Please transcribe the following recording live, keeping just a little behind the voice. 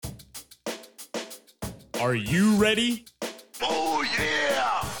Are you ready? Oh,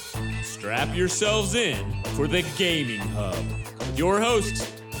 yeah! Strap yourselves in for the Gaming Hub. With your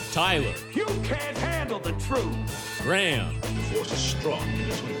hosts, Tyler. You can't handle the truth! Graham. The force is strong in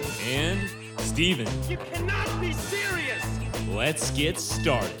this one. And Steven. You cannot be serious! Let's get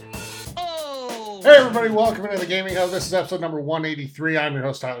started. Hey everybody, welcome into the Gaming Hub. This is episode number 183. I'm your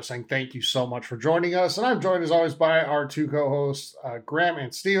host, Tyler, saying thank you so much for joining us. And I'm joined as always by our two co-hosts, Graham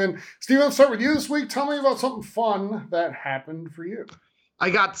and Steven. Steven, let's start with you this week. Tell me about something fun that happened for you. I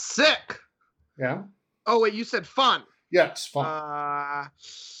got sick. Yeah? Oh, wait, you said fun. Yes, fun.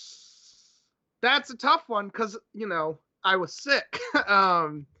 That's a tough one because, I was sick.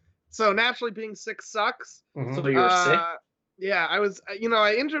 So naturally being sick sucks. Mm-hmm. So you were sick? Yeah, I was,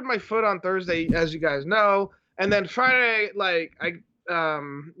 I injured my foot on Thursday, as you guys know. And then Friday, I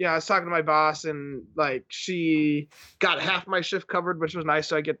was talking to my boss and, she got half my shift covered, which was nice.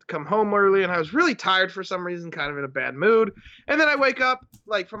 So I get to come home early and I was really tired for some reason, kind of in a bad mood. And then I wake up,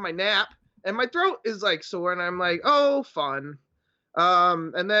 from my nap and my throat is, sore. And I'm like, oh, fun.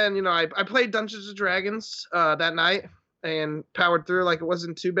 And then, I played Dungeons and Dragons that night and powered through like it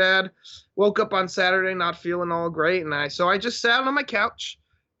wasn't too bad. Woke up on Saturday not feeling all great, and so I just sat on my couch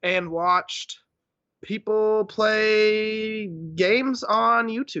and watched people play games on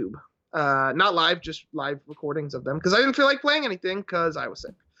YouTube. Not live, just live recordings of them because I didn't feel like playing anything because I was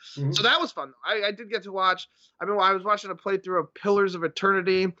sick. Mm-hmm. So that was fun. I did get to watch. I was watching a playthrough of Pillars of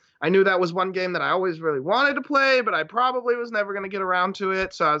Eternity. I knew that was one game that I always really wanted to play, but I probably was never going to get around to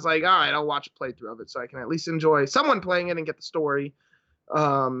it. So I was like, all right, I'll watch a playthrough of it so I can at least enjoy someone playing it and get the story.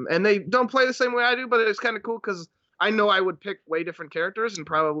 And they don't play the same way I do, but it's kind of cool because I know I would pick way different characters and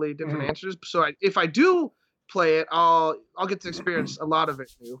probably different answers. So if I do play it, I'll get to experience a lot of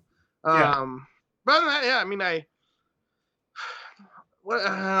it new. But other than that,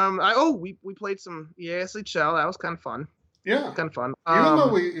 we played some EASHL. That was kind of fun. Yeah, kind of fun.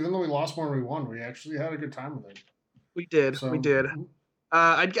 Even though we lost more than we won, we actually had a good time with it. We did.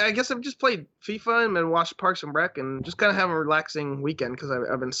 I guess I've just played FIFA and then watched Parks and Rec and just kind of have a relaxing weekend because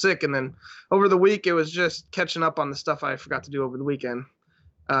I've been sick. And then over the week, it was just catching up on the stuff I forgot to do over the weekend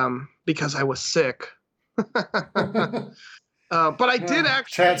because I was sick. But I did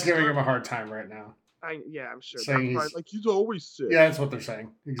actually. Chad's giving him a hard time right now. I'm sure. He's always sick. Yeah, that's what they're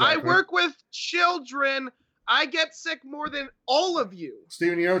saying. Exactly. I work with children. I get sick more than all of you.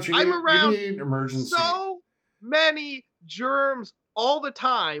 Steven, you know what you need? I'm around you need emergency. So many germs all the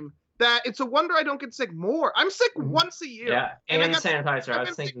time that it's a wonder I don't get sick more. I'm sick once a year. Yeah, and sanitizer. I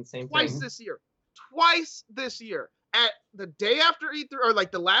was thinking the same thing. Twice this year. At the day after E3, or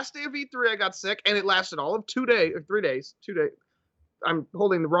the last day of E3, I got sick, and it lasted all of 2 days, or 3 days. 2 days. I'm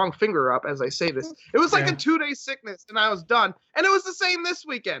holding the wrong finger up as I say this. It was like a 2-day sickness, and I was done. And it was the same this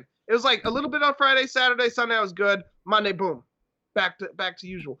weekend. It was a little bit on Friday, Saturday, Sunday, I was good. Monday, boom. Back to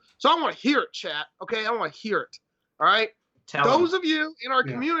usual. So I want to hear it, chat. Okay? I want to hear it. All right? Those of you in our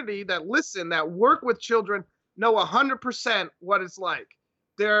community that listen, that work with children, know 100% what it's like.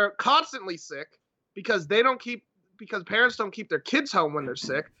 They're constantly sick because parents don't keep their kids home when they're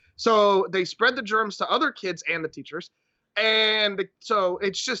sick. So they spread the germs to other kids and the teachers. And so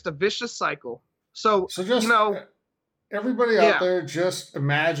it's just a vicious cycle. So just, everybody out there, just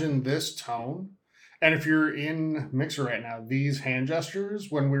imagine this tone. And if you're in Mixer right now, these hand gestures,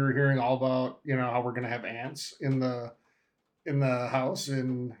 when we were hearing all about, how we're going to have ants in the house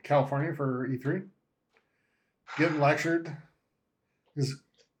in California for E3, getting lectured.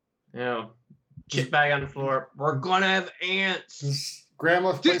 Chip bag on the floor. We're going to have ants.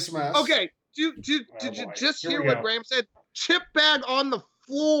 Grandma place some ass. Okay. Did you just hear what Graham said? Chip bag on the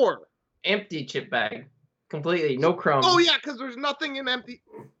floor. Empty chip bag. Completely. No crumbs. Oh, yeah, because there's nothing in empty.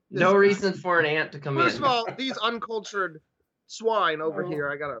 No reason for an ant to come in. First of all, these uncultured swine over here,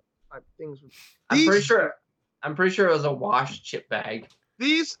 I got things. I'm pretty sure it was a washed chip bag.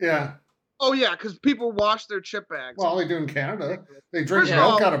 These? Yeah. Oh, yeah, because people wash their chip bags. Well, they do in Canada. They drink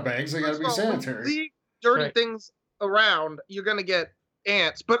milk out of bags. They got to be sanitary. Leave dirty things around, you're going to get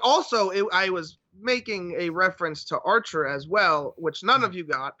ants. But also, I was making a reference to Archer as well, which none of you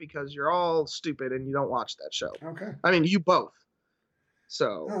got because you're all stupid and you don't watch that show. Okay. I mean, you both.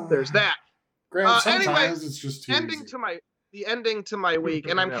 So there's that. Sometimes anyway, it's just too ending easy. The ending to my week,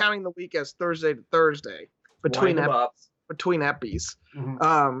 and I'm counting the week as Thursday to Thursday between Eppies.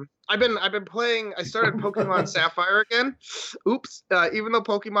 Mm-hmm. I've been playing. I started Pokemon Sapphire again. Oops! Even though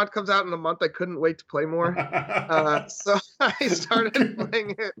Pokemon comes out in a month, I couldn't wait to play more. So I started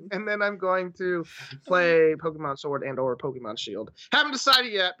playing it, and then I'm going to play Pokemon Sword and/or Pokemon Shield. Haven't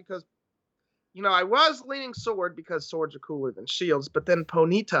decided yet because, I was leaning Sword because swords are cooler than shields. But then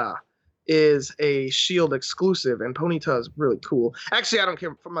Ponyta is a Shield exclusive, and Ponyta is really cool. Actually, I don't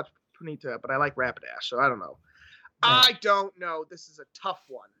care for much Ponyta, but I like Rapidash, so I don't know. I don't know. This is a tough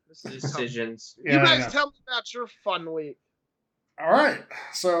one. This is Decisions. You guys tell me about your fun week. All right.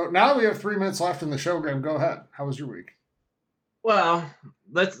 So now we have 3 minutes left in the show, Graham. Go ahead. How was your week? Well,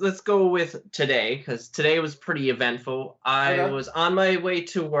 let's go with today, because today was pretty eventful. I was on my way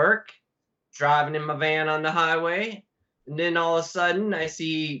to work, driving in my van on the highway, and then all of a sudden I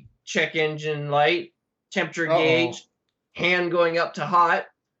see check engine light, temperature gauge, hand going up to hot.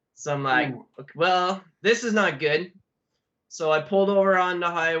 So I'm like, okay, well, this is not good. So I pulled over on the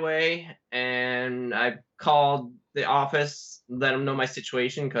highway and I called the office, let them know my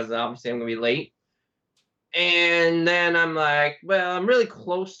situation because obviously I'm going to be late. And then I'm like, well, I'm really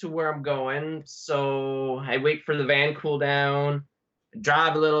close to where I'm going. So I wait for the van cool down,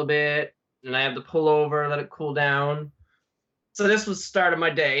 drive a little bit, and I have to pull over, let it cool down. So this was the start of my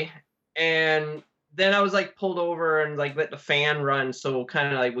day. And then I was like pulled over and like let the fan run so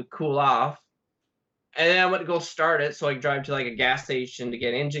kind of like would cool off. And then I went to go start it so I could drive to like a gas station to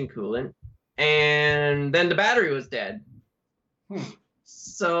get engine coolant. And then the battery was dead.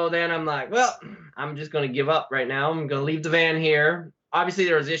 So then I'm like, well, I'm just going to give up right now. I'm going to leave the van here. Obviously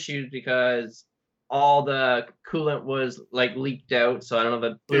there was issues because all the coolant was like leaked out. So I don't know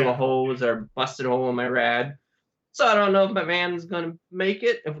if it blew a hose or busted a hole in my rad. So I don't know if my van's going to make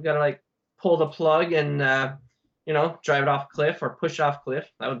it. If we got to like pull the plug and, drive it off a cliff or push off cliff.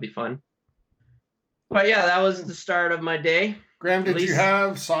 That would be fun. But yeah, that was the start of my day. Graham, did you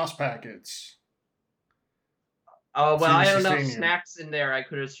have sauce packets? Oh, well, I had enough snacks in there. I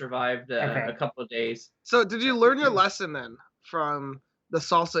could have survived a couple of days. So did you learn your lesson then from the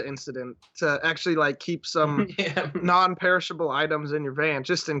salsa incident to actually like keep some non-perishable items in your van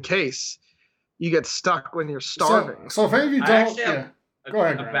just in case you get stuck when you're starving? So if any of you don't... Go ahead, a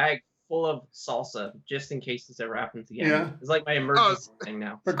Graham. bag full of salsa just in case this ever happens again. Yeah. It's like my emergency thing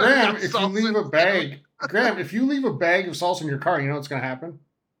now. But Graham, if you leave a bag... Graham, if you leave a bag of salsa in your car, you know what's going to happen?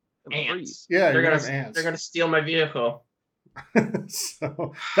 Ants. Yeah, they're gonna ants. They're gonna steal my vehicle.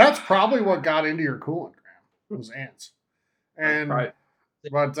 So that's probably what got into your coolant, Graham. Those ants. And but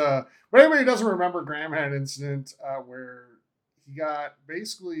anybody who doesn't remember, Graham had an incident where he got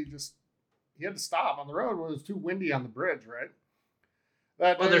basically he had to stop on the road when it was too windy on the bridge, right?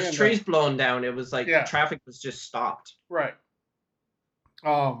 There's trees blown down. It was like traffic was just stopped. Right.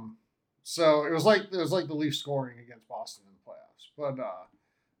 So it was like the Leafs scoring against Boston in the playoffs, but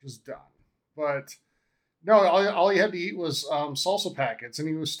just done. But no, all he had to eat was salsa packets, and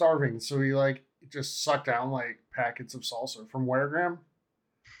he was starving, so he just sucked down like packets of salsa from where, Graham?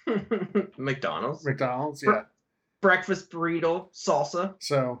 McDonald's, yeah. Breakfast burrito salsa.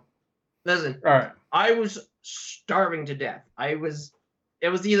 So listen, all right. I was starving to death. It was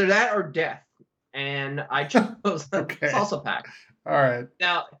either that or death, and I chose salsa pack. All right.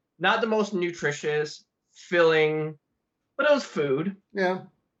 Now, not the most nutritious, filling, but it was food. Yeah.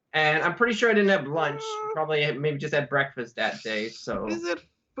 And I'm pretty sure I didn't have lunch. Probably maybe just had breakfast that day. So is it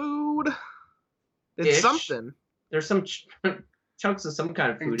food? It's something. There's some chunks of some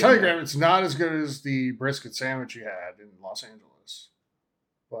kind of food. Tell you, Graham, it's not as good as the brisket sandwich you had in Los Angeles.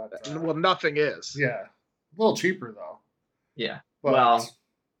 But nothing is. Yeah, a little cheaper though. Yeah. But,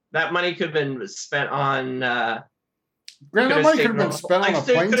 that money could have been spent on. Graham, that money could have been spent on a plane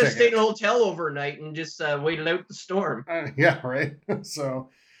ticket. I could have stayed in a hotel overnight and just waited out the storm. Yeah, right. So,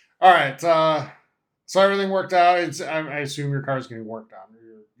 all right. So everything worked out. I assume your car's getting worked on, or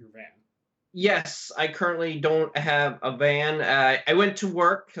your van. Yes, I currently don't have a van. I went to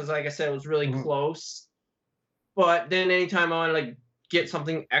work because, like I said, it was really close. But then anytime I want to like get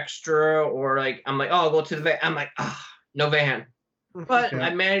something extra, or like I'm like, oh, I'll go to the van. I'm like, no van. But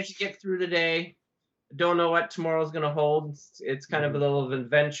I managed to get through the day. Don't know what tomorrow's going to hold. It's kind of a little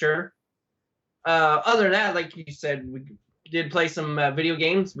adventure. Other than that, like you said, we did play some video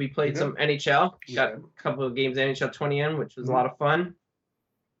games. We played some NHL. Got a couple of games NHL 20 in, which was a lot of fun.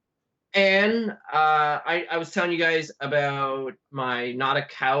 And I was telling you guys about my Not a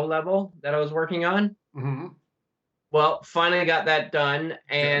Cow level that I was working on. Mm-hmm. Well, finally got that done.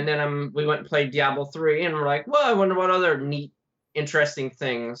 And then we went and played Diablo 3. And we're like, well, I wonder what other neat, interesting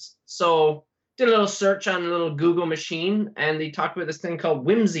things. So did a little search on a little Google machine, and they talked about this thing called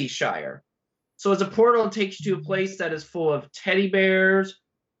Whimsyshire. So it's a portal that takes you to a place that is full of teddy bears,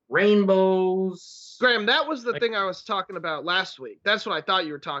 rainbows. Graham, that was the thing I was talking about last week. That's what I thought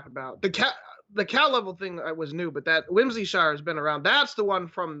you were talking about. The cow level thing was new, but that Whimsyshire has been around. That's the one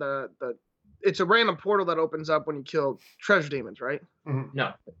from the it's a random portal that opens up when you kill treasure demons, right? Mm-hmm.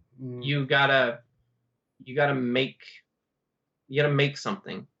 No. You gotta make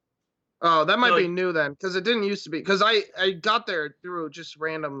something. Oh, that might So, be new then, because it didn't used to be. Because I got there through just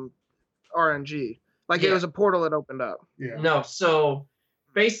random RNG. Like, it was a portal that opened up. Yeah. No, so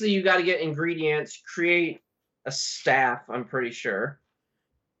basically you got to get ingredients, create a staff, I'm pretty sure,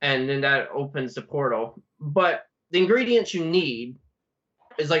 and then that opens the portal. But the ingredients you need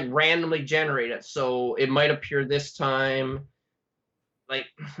is like randomly generated, so it might appear this time. Like,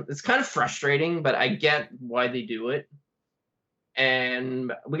 it's kind of frustrating, but I get why they do it.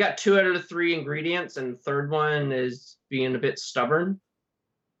 And we got 2 out of the 3 ingredients, and the third one is being a bit stubborn.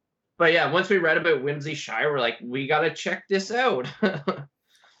 But yeah, once we read about Whimsy Shy, we're like, we gotta check this out.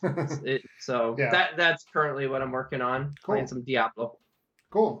 That's currently what I'm working on, playing some Diablo.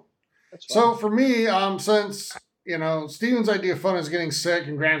 Cool. So for me, since Steven's idea of fun is getting sick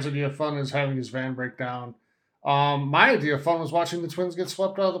and Graham's idea of fun is having his van break down, my idea of fun was watching the Twins get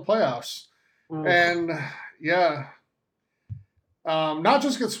swept out of the playoffs. Ooh. And yeah, not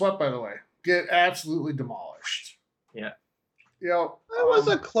just get swept, by the way, get absolutely demolished. Yeah. That was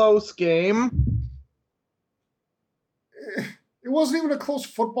a close game. It wasn't even a close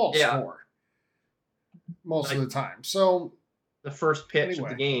football score most of the time. So the first pitch of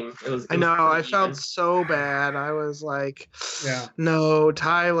the game, it was. I know. I felt so bad. I was like, no,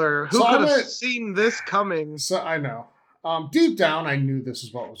 Tyler. Who could have seen this coming? So I know. Deep down, I knew this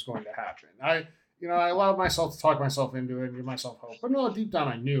is what was going to happen. I allowed myself to talk myself into it and give myself hope. But no, deep down,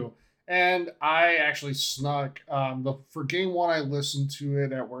 I knew. And I actually snuck for game 1, I listened to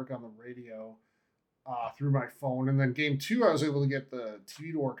it at work on the radio through my phone, and then game 2, I was able to get the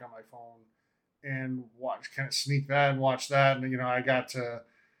TV to work on my phone and sneak that and watch that. And I got to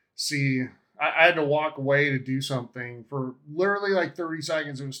see. I had to walk away to do something for literally like 30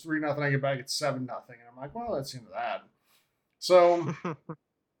 seconds. It was 3-0. I get back at 7-0, and I'm like, well, that's the end of that. So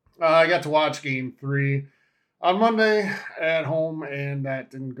I got to watch game 3 on Monday at home, and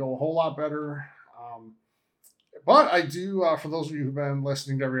that didn't go a whole lot better. But I do, for those of you who've been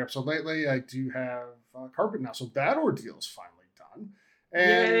listening to every episode lately, I do have carpet now. So that ordeal is finally done.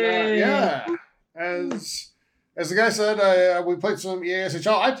 And as the guy said, we played some EA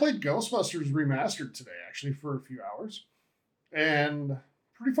SHL. I played Ghostbusters Remastered today, actually, for a few hours. And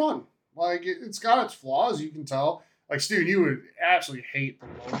pretty fun. Like, it's got its flaws, you can tell. Like, Steven, you would absolutely hate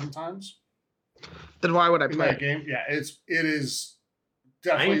the loading times. Then why would I play that game? Yeah, it is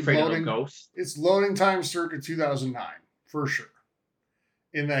definitely loading. It's loading time circa 2009 for sure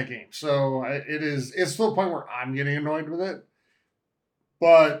in that game. So it's to the point where I'm getting annoyed with it.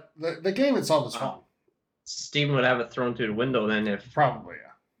 But the game itself is fun. Steven would have it thrown through the window then if probably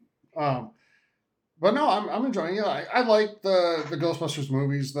but no, I'm enjoying it. I like the Ghostbusters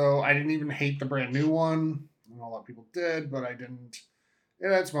movies though. I didn't even hate the brand new one. I know a lot of people did, but I didn't.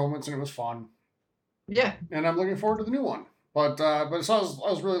 It had its moments and it was fun. Yeah, and I'm looking forward to the new one. But I was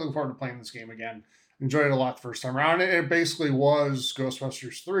really looking forward to playing this game again. Enjoyed it a lot the first time around. It basically was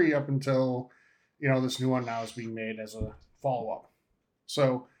Ghostbusters 3 up until this new one now is being made as a follow-up.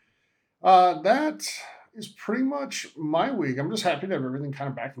 So that is pretty much my week. I'm just happy to have everything kind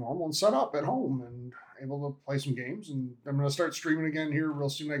of back to normal and set up at home and able to play some games. And I'm going to start streaming again here real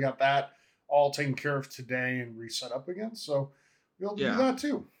soon. I got that all taken care of today and reset up again. So we'll do that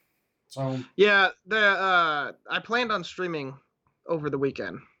too. So I planned on streaming over the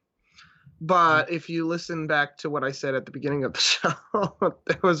weekend, but if you listen back to what I said at the beginning of the show,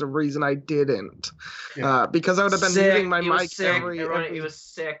 there was a reason I didn't, because I would have been muting my mic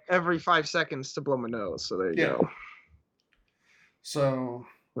every 5 seconds to blow my nose. So there you go. So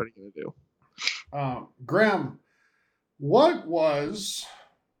what are you gonna do? Graham, what was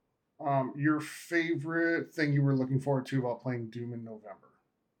your favorite thing you were looking forward to about playing Doom in November?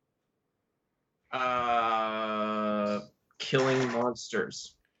 Killing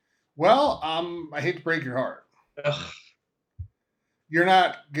monsters. Well, I hate to break your heart. Ugh. You're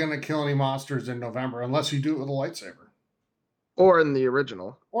not gonna kill any monsters in November unless you do it with a lightsaber. Or in the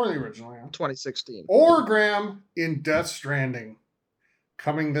original. Or the original, yeah. 2016. Or, Graham, in Death Stranding,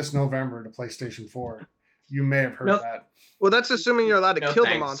 coming this November to PlayStation 4. You may have heard that. Well, that's assuming you're allowed to kill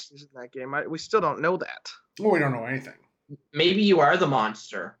the monsters in that game. We still don't know that. Well, we don't know anything. Maybe you are the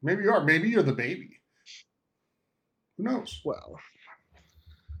monster. Maybe you are. Maybe you're the baby. Who knows? Well.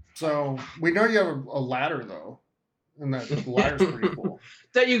 So, we know you have a ladder, though. And that ladder's pretty cool.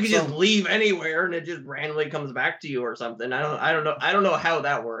 That you can just leave anywhere and it just randomly comes back to you or something. I don't know how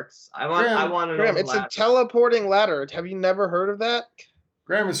that works. I want to know. Graham, it's a teleporting ladder. Have you never heard of that?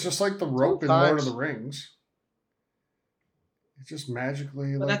 Graham, it's just like the rope in Lord of the Rings. It just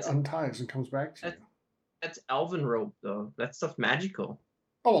magically unties and comes back to you. That's elven rope, though. That stuff's magical.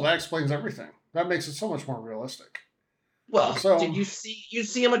 Oh, well, that explains everything. That makes it so much more realistic. Well, So- did you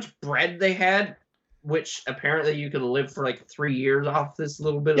see how much bread they had? Which apparently you could live for like 3 years off this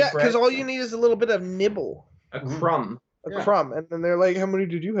little bit Yeah, of bread. because all you need is a little bit of nibble, a Mhm. crumb. a Yeah. crumb, and then they're like, "How many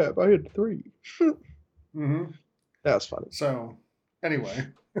did you have?" I had 3. Mm-hmm. That was funny. So, anyway.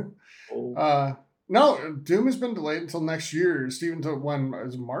 Oh. No, Doom has been delayed until next year. Steven, to when?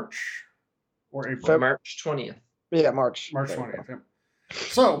 Is it March? Or April? March 20th. Yeah, March. March There you 20th. Yeah.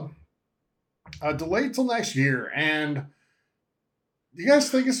 So, delayed till next year. And do you guys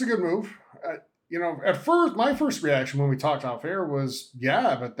think it's a good move? At first, my first reaction when we talked off air was,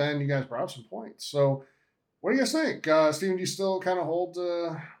 yeah, but then you guys brought up some points. So, what do you guys think? Steven, do you still kind of hold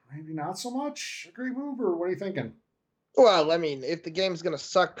maybe not so much a great move, or what are you thinking? Well, I mean, if the game's gonna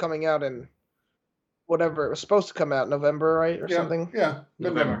suck coming out in whatever it was supposed to come out November, right, or something, Yeah,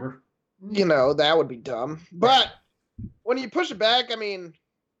 mid-November. that would be dumb. But when you push it back, I mean,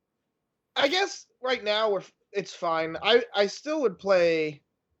 I guess right now it's fine. I still would play.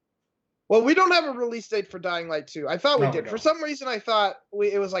 Well, we don't have a release date for Dying Light 2. I thought we No, we did. For don't. some reason, I thought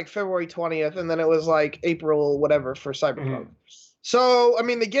it was like February 20th, and then it was like April whatever for Cyberpunk. So, I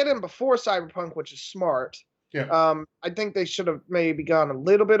mean, they get in before Cyberpunk, which is smart. Yeah. I think they should have maybe gone a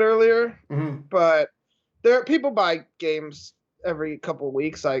little bit earlier, Mhm. but people buy games every couple of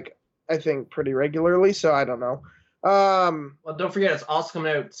weeks, like I think pretty regularly. So I don't know. Well, don't forget it's also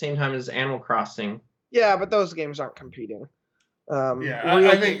coming out at the same time as Animal Crossing. Yeah, but those games aren't competing.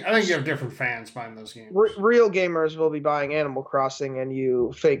 I think you have different fans buying those games. Real gamers will be buying Animal Crossing, and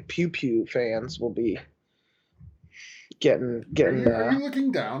you fake Pew Pew fans will be getting. Are you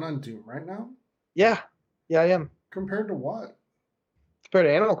looking down on Doom right now? Yeah, I am. Compared to what? Compared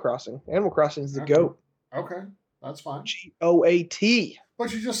to Animal Crossing. Animal Crossing is the Okay. GOAT. Okay, that's fine. GOAT.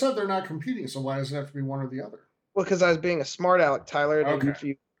 But you just said they're not competing, so why does it have to be one or the other? Well, because I was being a smart aleck, Tyler. And Okay. if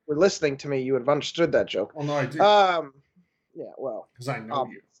you were listening to me, you would have understood that joke. Well, no, I did. Yeah, well. Because I know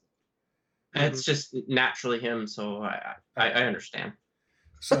you. It's just naturally him, so I understand.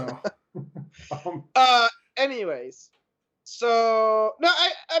 So, Anyways, so no,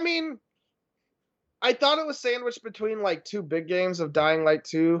 I mean, I thought it was sandwiched between like 2 big games of Dying Light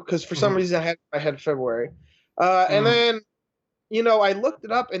 2, because for some reason I had February, and then I looked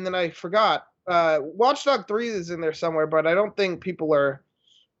it up and then I forgot. Watch Dogs 3 is in there somewhere, but I don't think people are.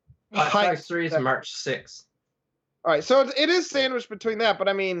 Watch hyped Dogs 3 is that- March 6th. All right, so it is sandwiched between that, but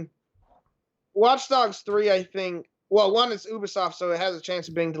I mean, Watch Dogs 3, I think. Well, one is Ubisoft, so it has a chance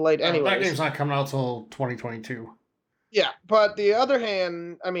of being delayed anyway. that game's not coming out till 2022. Yeah, but the other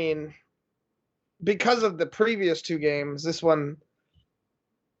hand, I mean, because of the previous 2 games, this one,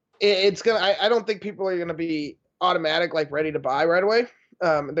 it's gonna. I don't think people are gonna be automatic like ready to buy right away.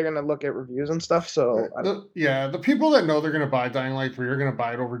 They're gonna look at reviews and stuff. So The people that know they're going to buy Dying Light 3 are going to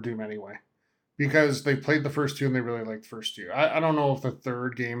buy it over Doom anyway. Because they played the first 2 and they really liked the first 2. I don't know if the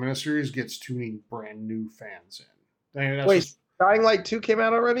third game in a series gets too many brand new fans in. I mean, that's wait, just- Dying Light 2 came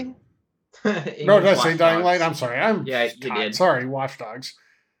out already? No, did I say Watch Dying Dogs. Light? I'm sorry. Yeah, you God, did. Sorry, Watch Dogs.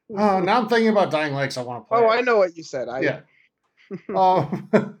 Now I'm thinking about Dying Light, so I want to play Oh, it. I know what you said. Yeah. I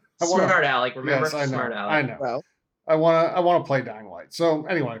wanna- Smart Alec, remember? Yes, I know. Smart Alec. I know. Well, I want to play Dying Light. So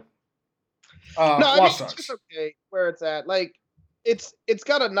anyway, no, I mean, Watch it's Dogs. just okay where it's at. Like, it's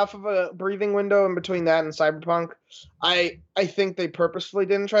got enough of a breathing window in between that and Cyberpunk. I think they purposefully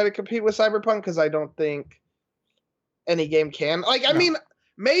didn't try to compete with Cyberpunk because I don't think any game can. Like, I No. mean,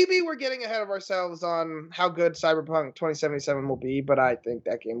 maybe we're getting ahead of ourselves on how good Cyberpunk 2077 will be, but I think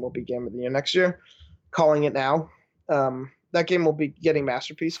that game will be Game of the Year next year. Calling it now. That game will be getting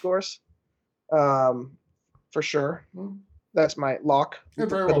Masterpiece scores. For sure. That's my lock. It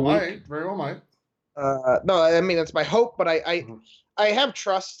very for the well week. might. Very well might. No, I mean that's my hope, but I have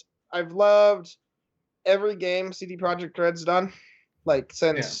trust. I've loved every game CD Projekt Red's done, like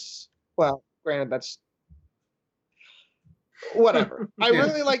since. Well, granted, that's whatever. I Yeah.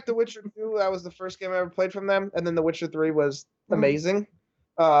 really liked The Witcher 2. That was the first game I ever played from them, and then The Witcher 3 was amazing.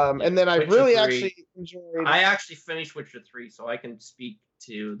 And then I Witcher really 3. actually enjoyed. I actually finished Witcher 3, so I can speak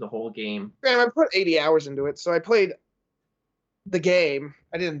to the whole game. Granted, I put 80 hours into it, so I played the game.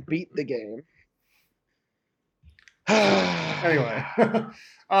 I didn't beat the game. Anyway,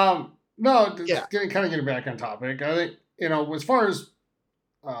 no, Yeah. getting back on topic. I think as far as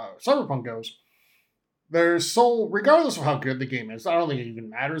Cyberpunk goes, regardless of how good the game is, I don't think it even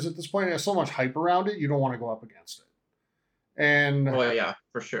matters at this point. There's so much hype around it, you don't want to go up against it. And Oh yeah,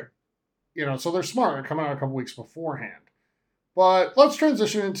 for sure. so they're smart. They're coming out a couple weeks beforehand. But let's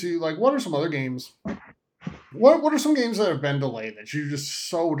transition into what are some other games? What are some games that have been delayed that you're just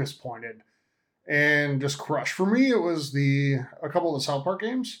so disappointed and just crushed? For me, it was a couple of the South Park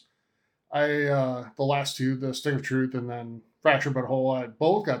games. The last two, the Stick of Truth and then Fractured But Whole,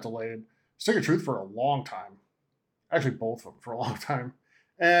 both got delayed. Stick of Truth for a long time. Actually, both of them for a long time.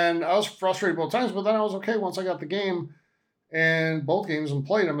 And I was frustrated both times, but then I was okay once I got the game and both games and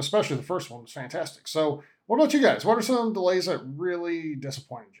played them, especially the first one was fantastic. So what about you guys? What are some delays that really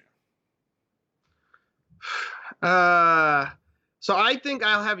disappointed you? So I think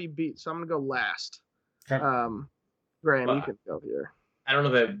I'll have you beat, so I'm going to go last. Okay. Graham, you can go here. I don't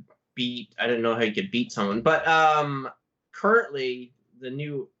know if I didn't know how you could beat someone, but currently the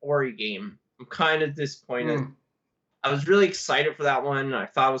new Ori game, I'm kind of disappointed. I was really excited for that one. I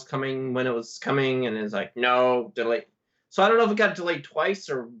thought it was coming when it was coming, and it's like, no, delayed. So I don't know if it got delayed twice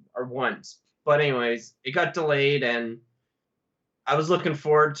or once. But anyways, it got delayed, and I was looking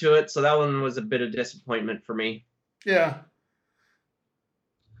forward to it. So that one was a bit of disappointment for me. Yeah.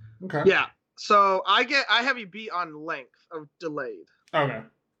 Okay. Yeah. So I have you beat on length of delayed. Okay.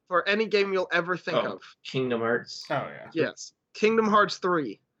 For any game you'll ever think of. Kingdom Hearts. Oh, yeah. Yes. Kingdom Hearts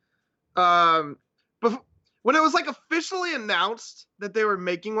 3. But when it was like officially announced that they were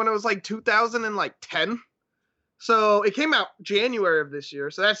making one, it was like 2010. So it came out January of this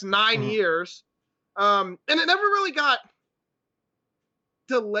year. So that's 9 years. And it never really got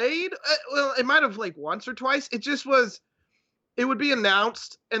delayed. Well, it might have like once or twice. It just was, it would be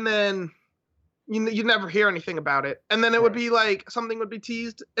announced and then you never hear anything about it. And then it would be like something would be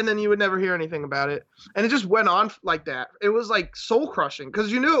teased and then you would never hear anything about it. And it just went on like that. It was like soul crushing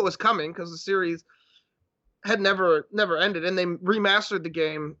because you knew it was coming because the series had never ended, and they remastered the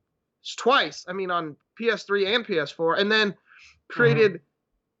game twice. I mean, on PS3 and PS4, and then created.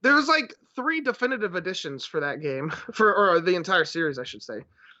 There was like 3 definitive editions for that game, or the entire series, I should say.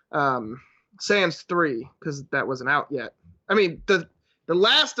 Sans 3 because that wasn't out yet. I mean, the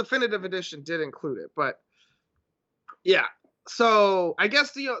last definitive edition did include it, but yeah. So I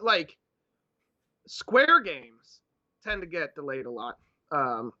guess the like Square games tend to get delayed a lot,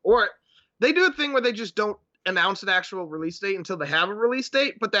 or they do a thing where they just don't announce an actual release date until they have a release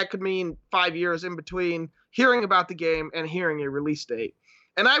date, but that could mean 5 years in between hearing about the game and hearing a release date.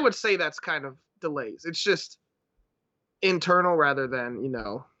 And I would say that's kind of delays. It's just internal rather than,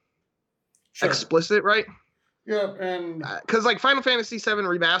 explicit, right? Yeah, and because like Final Fantasy VII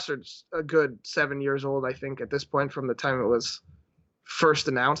Remastered's a good 7 years old, I think, at this point from the time it was first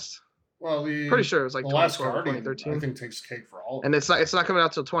announced. Well, pretty sure it was like 2012 or 2013. I think takes cake for all of and it's not coming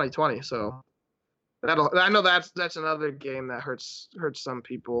out till 2020, so I know that's another game that hurts some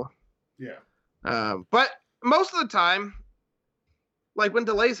people. Yeah. But most of the time, like when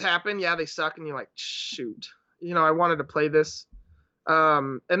delays happen, yeah, they suck, and you're like, shoot, I wanted to play this,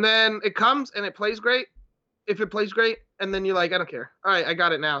 and then it comes and it plays great. If it plays great, and then you're like, I don't care. All right, I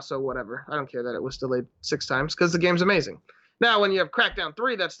got it now, so whatever. I don't care that it was delayed 6 times because the game's amazing. Now, when you have Crackdown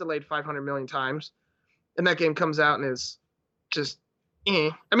 3 that's delayed 500 million times, and that game comes out and is just,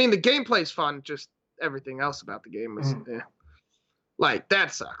 I mean, the gameplay's fun, just everything else about the game is, like,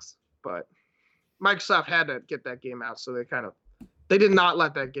 that sucks. But Microsoft had to get that game out, so they did not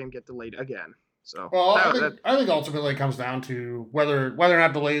let that game get delayed again. So, well, I think ultimately it comes down to whether or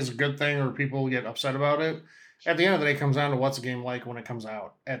not delay is a good thing or people get upset about it. At the end of the day, it comes down to what's a game like when it comes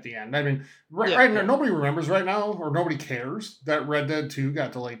out at the end. I mean, right now, nobody remembers right now, or nobody cares that Red Dead 2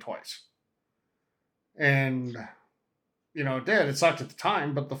 got delayed twice. And, it did. It sucked at the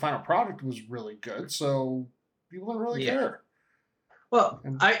time, but the final product was really good, so people don't really care. Well,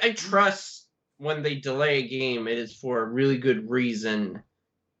 I trust when they delay a game, it is for a really good reason,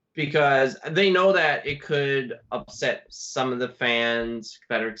 because they know that it could upset some of the fans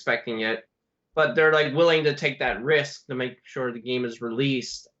that are expecting it. But they're like willing to take that risk to make sure the game is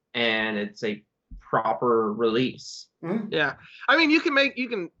released and it's a proper release. Yeah, I mean, you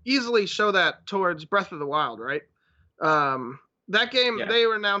can easily show that towards Breath of the Wild, right? That game, they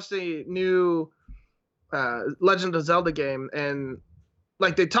announced a new Legend of Zelda game, and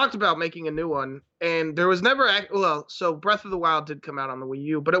like they talked about making a new one, and there was never so Breath of the Wild did come out on the Wii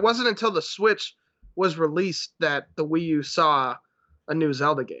U, but it wasn't until the Switch was released that the Wii U saw a new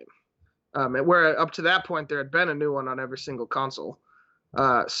Zelda game. Where up to that point there had been a new one on every single console.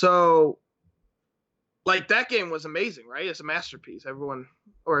 So like that game was amazing, right? It's a masterpiece. I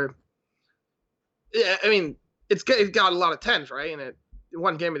mean, it got a lot of 10s, right? And it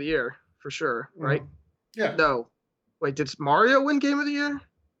won Game of the Year for sure, right? Yeah. No. Wait, did Mario win Game of the Year?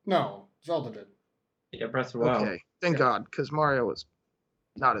 No, Zelda did. Yeah, Breath of the Wild. Okay, thank God, because Mario was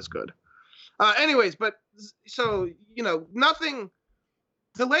not as good. Anyways, but so, nothing...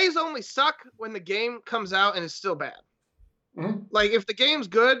 Delays only suck when the game comes out and it's still bad. Like, if the game's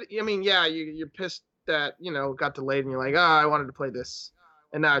good, I mean, yeah, you're pissed that, got delayed and you're like, I wanted to play this.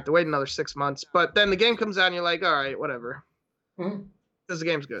 and now I have to wait another 6 months. But then the game comes out, and you're like, all right, whatever, because the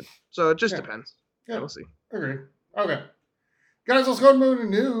game's good. So it just depends. Yeah, we'll see. Agree. Okay, guys, let's go and move to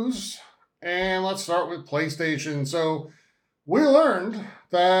news, and let's start with PlayStation. So we learned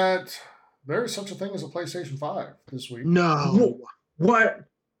that there is such a thing as a PlayStation 5 this week. No. What?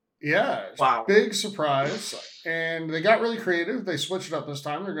 Yeah. Wow. Big surprise. And they got really creative. They switched it up this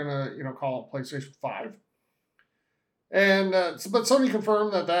time. They're going to, call it PlayStation 5. And, but Sony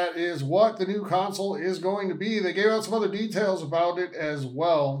confirmed that is what the new console is going to be. They gave out some other details about it as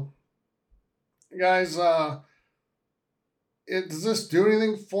well. Guys, does this do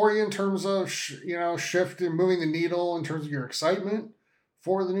anything for you in terms of, shift and moving the needle in terms of your excitement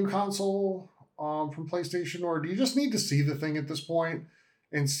for the new console from PlayStation? Or do you just need to see the thing at this point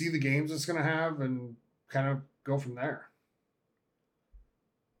and see the games it's going to have and kind of go from there?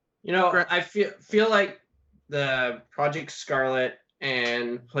 I feel like the Project Scarlet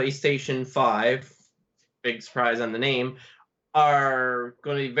and PlayStation 5, big surprise on the name, are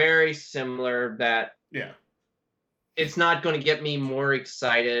going to be very similar. It's not going to get me more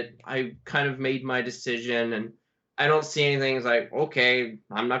excited. I kind of made my decision, and I don't see anything as like, okay,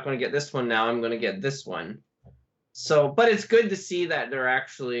 I'm not going to get this one now. I'm going to get this one. So, but it's good to see that they're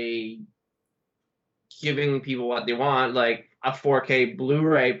actually giving people what they want, like a 4K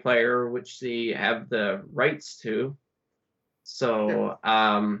Blu-ray player, which they have the rights to. So,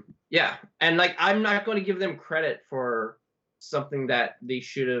 yeah. And like, I'm not going to give them credit for something that they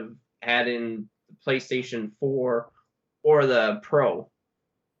should have had in the PlayStation 4 or the Pro.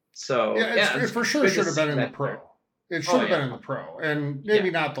 So, it for sure should have been in the Pro. It should have been in the Pro, and maybe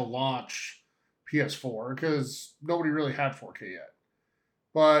not the launch PS4, because nobody really had 4K yet.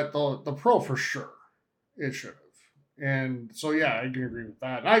 But the Pro for sure, it should have. And so, I can agree with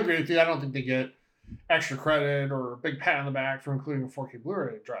that. And I agree with you. I don't think they get extra credit or a big pat on the back for including a 4K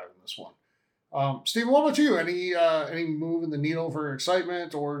Blu-ray drive in this one. Steven, what about you? Any move in the needle for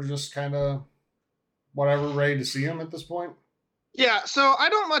excitement, or just kind of whatever, ready to see them at this point? Yeah, so I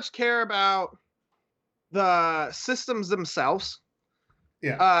don't much care about the systems themselves.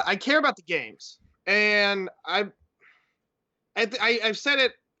 Yeah. I care about the games. And I've said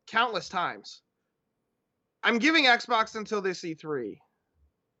it countless times. I'm giving Xbox until this E3.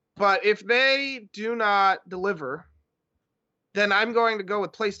 But if they do not deliver, then I'm going to go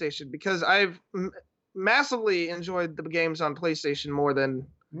with PlayStation, because I've massively enjoyed the games on PlayStation more than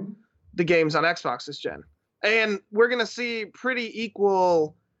the games on Xbox this gen. And we're going to see pretty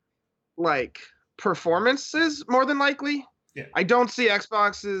equal, performances, more than likely. Yeah. I don't see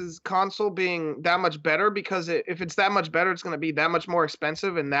Xbox's console being that much better, because if it's that much better, it's going to be that much more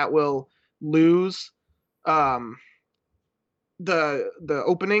expensive, and that will lose the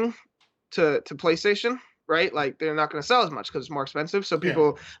opening to PlayStation, right? Like, they're not going to sell as much because it's more expensive. So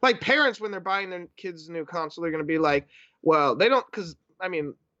people, like parents, when they're buying their kids a new console, they're going to be like, well, they don't, because I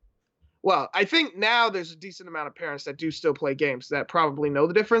think now there's a decent amount of parents that do still play games that probably know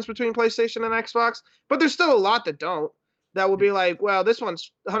the difference between PlayStation and Xbox, but there's still a lot that don't. That will be like, well, this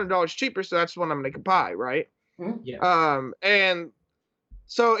one's $100 cheaper, so that's the one I'm going to buy, right? Yeah. And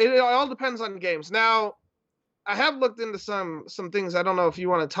so it all depends on games. Now, I have looked into some things. I don't know if you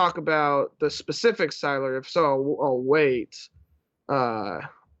want to talk about the specifics, Tyler. If so, I'll wait.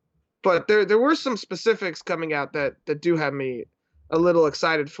 But there were some specifics coming out that do have me a little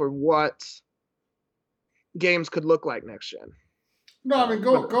excited for what games could look like next gen. No,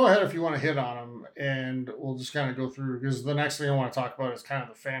 go ahead if you want to hit on them, and we'll just kind of go through, because the next thing I want to talk about is kind of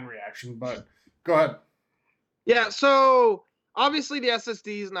the fan reaction, but go ahead. Yeah, so obviously the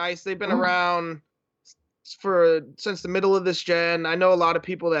SSD is nice. They've been around since the middle of this gen. I know a lot of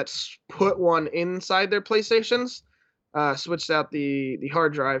people that put one inside their PlayStations, switched out the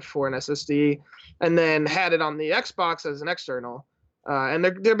hard drive for an SSD, and then had it on the Xbox as an external. And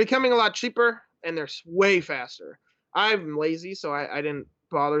they're becoming a lot cheaper, and they're way faster. I'm lazy, so I didn't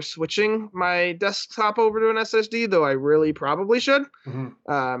bother switching my desktop over to an SSD, though I really probably should.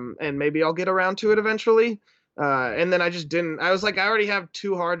 And maybe I'll get around to it eventually. And then I just didn't. I was like, I already have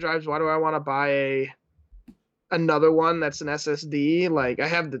 2 hard drives. Why do I want to buy another one that's an SSD? Like, I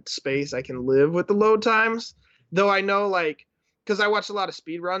have the space. I can live with the load times. Though I know, because I watched a lot of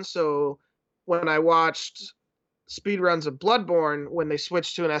speed runs, so when I watched speed runs of Bloodborne, when they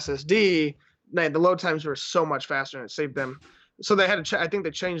switched to an SSD, the load times were so much faster, and it saved them. So they had to. I think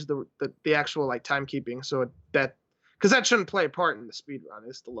they changed the actual timekeeping, so because that shouldn't play a part in the speed run.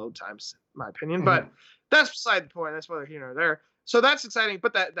 It's the load times, in my opinion. But that's beside the point. That's whether here or there. So that's exciting.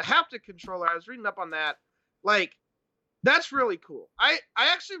 But the haptic controller, I was reading up on that. That's really cool. I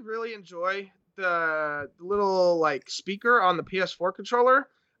actually really enjoy the little like speaker on the PS4 controller.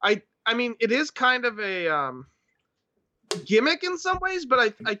 I mean, it is kind of a gimmick in some ways,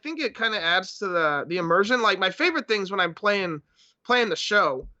 but I think it kind of adds to the immersion. Like my favorite things when I'm playing the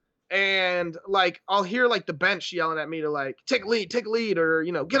show, and like I'll hear like the bench yelling at me to like take a lead, or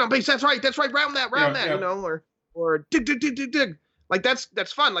get on base. That's right, round that, yeah. Or dig. Like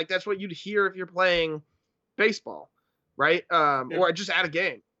that's fun. Like that's what you'd hear if you're playing baseball, right? Or just at a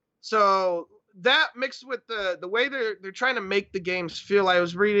game. So that mixed with the way they're trying to make the games feel. I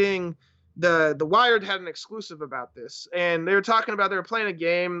was reading the Wired had an exclusive about this, and they were talking about they were playing a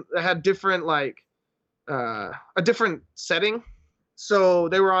game that had different like a different setting. So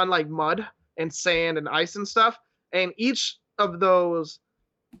they were on like mud and sand and ice and stuff, and each of those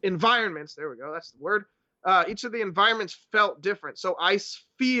environments, there we go, that's the word. Each of the environments felt different. So ice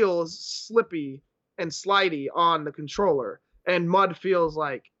feels slippy and slidey on the controller, and mud feels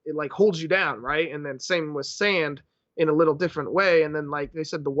like it like holds you down, right? And then same with sand in a little different way. And then like they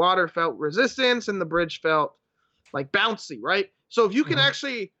said, the water felt resistance and the bridge felt like bouncy, right? So if you can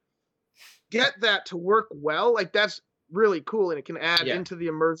actually get that to work well, like that's really cool, and it can add into the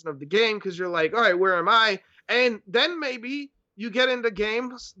immersion of the game, because you're like, all right, where am I? And then maybe you get into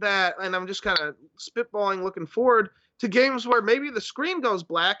games that, and I'm just kind of spitballing, looking forward to games where maybe the screen goes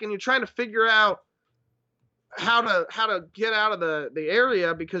black and you're trying to figure out how to get out of the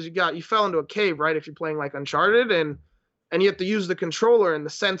area because you fell into a cave, right? If you're playing like Uncharted, and you have to use the controller in the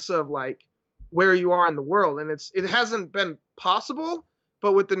sense of like where you are in the world, and it hasn't been possible,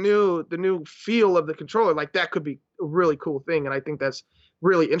 but with the new feel of the controller, like that could be a really cool thing, and I think that's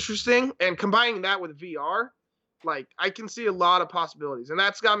really interesting. And combining that with VR, like I can see a lot of possibilities, and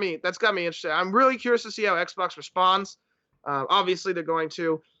that's got me interested. I'm really curious to see how Xbox responds. Obviously, they're going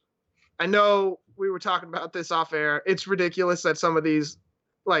to. I know we were talking about this off air. It's ridiculous that some of these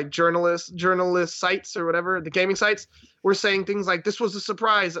like journalist sites or whatever, the gaming sites, were saying things like this was a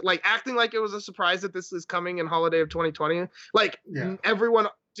surprise, like acting like it was a surprise that this is coming in holiday of 2020. Like everyone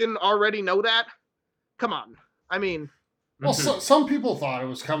didn't already know that. Come on. I mean, well, some people thought it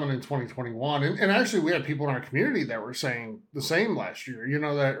was coming in 2021, and actually we had people in our community that were saying the same last year,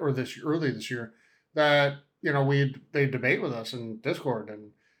 early this year, that they debate with us in Discord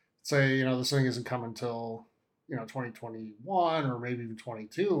and say this thing isn't coming till 2021 or maybe even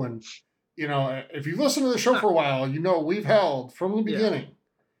 22. And if you listen to the show for a while, we've held from the beginning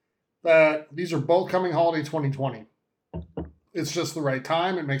that these are both coming holiday 2020. It's just the right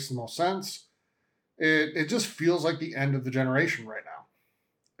time. It makes the most sense. It just feels like the end of the generation right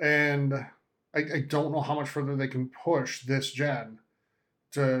now. And I don't know how much further they can push this gen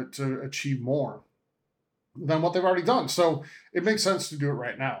to achieve more than what they've already done. So it makes sense to do it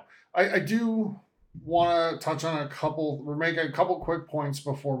right now. I do want to touch on make a couple quick points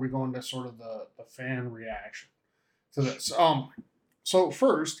before we go into sort of the fan reaction to this. So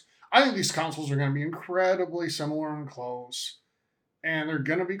first, I think these consoles are going to be incredibly similar and close, and they're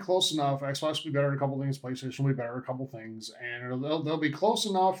going to be close enough. Xbox will be better at a couple things, PlayStation will be better at a couple things, and they'll be close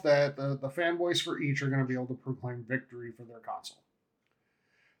enough that the fanboys for each are going to be able to proclaim victory for their console.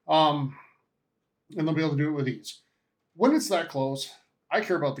 And they'll be able to do it with ease. When it's that close, I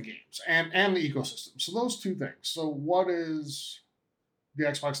care about the games and the ecosystem. So those two things. So what is the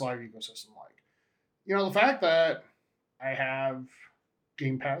Xbox Live ecosystem like? The fact that I have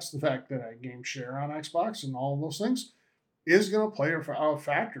Game Pass, the fact that I game share on Xbox and all of those things is going to play a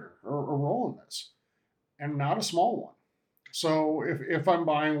factor or a role in this, and not a small one. So if I'm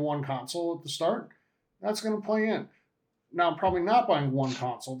buying one console at the start, that's going to play in. Now, I'm probably not buying one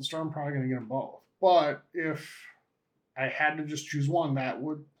console at the start. I'm probably going to get them both. But if I had to just choose one, that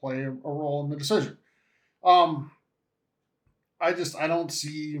would play a role in the decision. I don't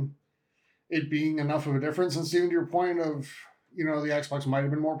see it being enough of a difference. And Steven, to your point of, the Xbox might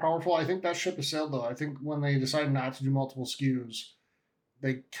have been more powerful, I think that ship has sailed, though. I think when they decided not to do multiple SKUs,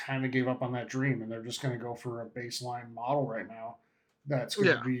 they kind of gave up on that dream, and they're just going to go for a baseline model right now that's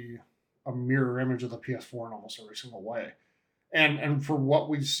going to be a mirror image of the PS4 in almost every single way. And for what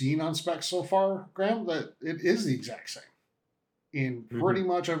we've seen on specs so far, Graham, that it is the exact same in pretty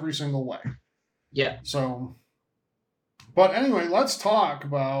much every single way. Yeah. So, but anyway, let's talk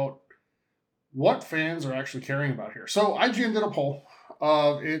about what fans are actually caring about here. So IGN did a poll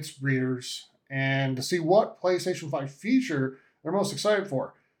of its readers and to see what PlayStation 5 feature they're most excited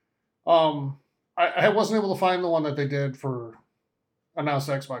for. I wasn't able to find the one that they did for announced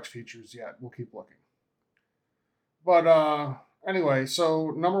Xbox features yet. We'll keep looking. But anyway,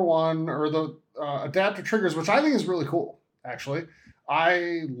 so number one are the adaptive triggers, which I think is really cool, actually.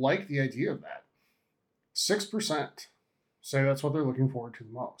 I like the idea of that. 6% say that's what they're looking forward to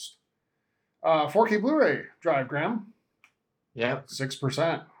the most. 4K Blu-ray drive, Graham. Yeah.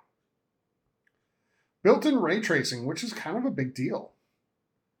 6%. Built-in ray tracing, which is kind of a big deal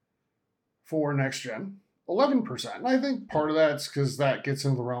for next gen. 11%. And I think part of that's because that gets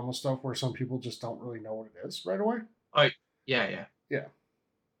into the realm of stuff where some people just don't really know what it is right away. Oh, yeah.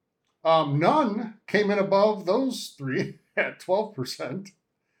 None came in above those three at 12%.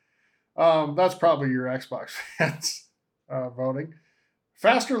 That's probably your Xbox fans voting.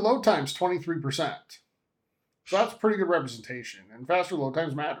 Faster load times, 23%. So that's pretty good representation. And faster load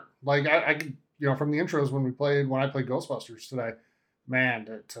times matter. Like, I could, from the intros when I played Ghostbusters today, man,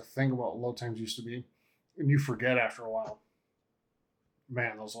 to think about what load times used to be, and you forget after a while.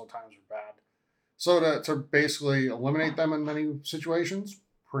 Man, those load times are bad. So to basically eliminate them in many situations,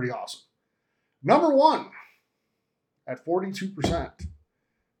 pretty awesome. Number 1 at 42%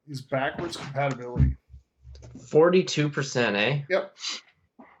 is backwards compatibility. 42%, eh? Yep.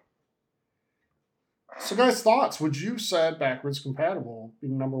 So guys, thoughts? Would you say backwards compatible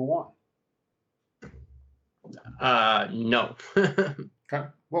being number 1? No. Okay.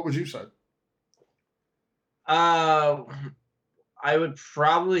 What would you say? I would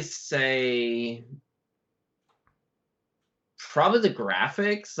probably say the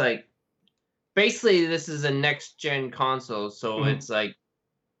graphics. Like, basically, this is a next gen console, so it's like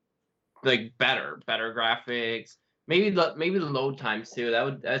better graphics. Maybe the load times too.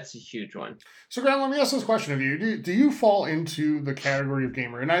 That's a huge one. So, Grant, let me ask this question of you: Do you fall into the category of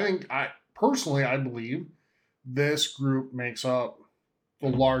gamer? And I think I believe this group makes up the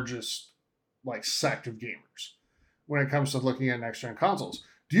largest sect of gamers when it comes to looking at next gen consoles.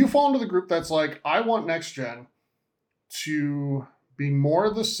 Do you fall into the group that's like, I want next gen to be more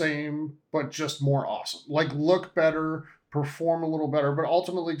of the same, but just more awesome, like look better, perform a little better, but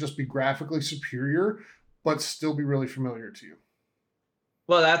ultimately just be graphically superior, but still be really familiar to you?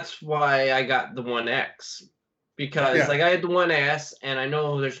 Well, that's why I got the One X, because I had the One S, and I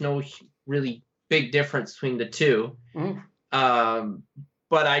know there's no really big difference between the two. Mm-hmm.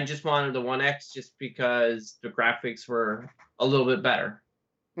 But I just wanted the One X just because the graphics were a little bit better.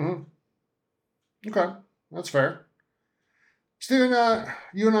 Mm-hmm. Okay, that's fair. Steven,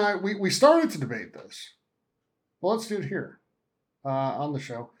 you and I, we started to debate this. Well, let's do it here on the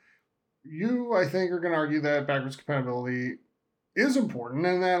show. You, I think, are going to argue that backwards compatibility is important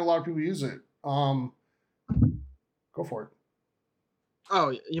and that a lot of people use it. Go for it.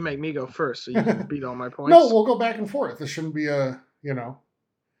 Oh, you make me go first so you can beat all my points? No, we'll go back and forth. This shouldn't be a,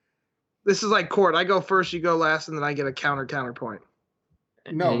 This is like court. I go first, you go last, and then I get a counterpoint.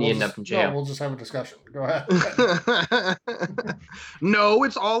 No, and you end up in jail. No, we'll just have a discussion. Go ahead. No,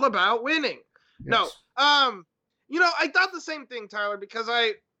 it's all about winning. Yes. No, I thought the same thing, Tyler, because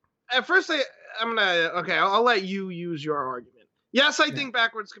I'll let you use your argument. Yes, I think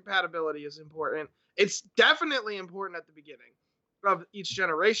backwards compatibility is important. It's definitely important at the beginning of each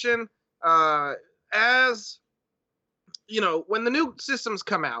generation. As when the new systems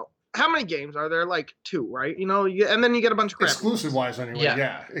come out, how many games are there? Like 2, right? And then you get a bunch of crap. Exclusive wise, anyway.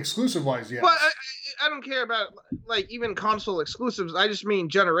 Yeah. Exclusive wise, yes. But I don't care about even console exclusives. I just mean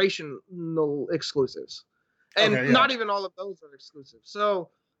generational exclusives, and not even all of those are exclusive. So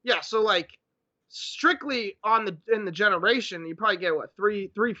strictly in the generation, you probably get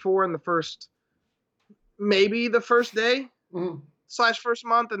 3, 4 in the first, maybe the first day / first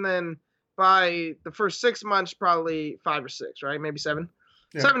month, and then by the first 6 months, probably 5 or 6, right? Maybe 7.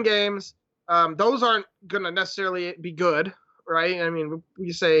 Yeah. 7 games. Those aren't going to necessarily be good, right? I mean,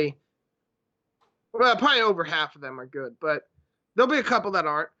 we say, well, probably over half of them are good, but there'll be a couple that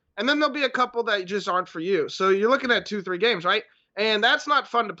aren't. And then there'll be a couple that just aren't for you. So you're looking at 2, 3 games, right? And that's not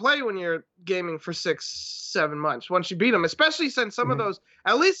fun to play when you're gaming for 6, 7 months once you beat them, especially since some of those,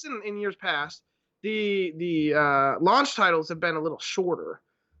 at least in years past, the launch titles have been a little shorter.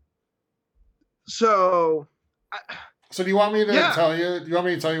 So do you want me to tell you? Do you want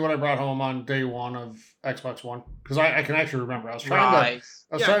me to tell you what I brought home on day 1 of Xbox One? Because I can actually remember. I was trying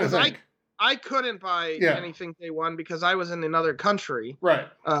to think. I couldn't buy anything day 1 because I was in another country. Right.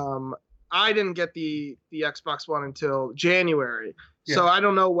 I didn't get the Xbox One until January, so I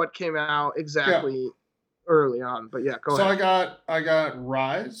don't know what came out exactly early on. But go ahead. So I got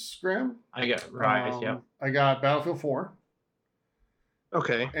Rise, Graham. I got Rise. I got Battlefield 4.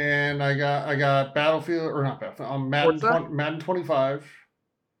 Okay. And I got Battlefield, or not Battlefield, Madden 25.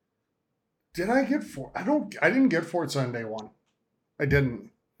 Did I get Forza? I didn't get Forza on day 1. I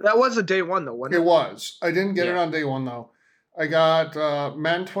didn't. That was a day 1 though, wasn't it? It was. I didn't get it on day 1 though. I got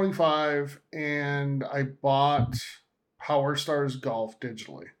Madden 25 and I bought Power Stars Golf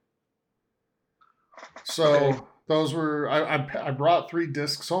digitally. So Those were I brought 3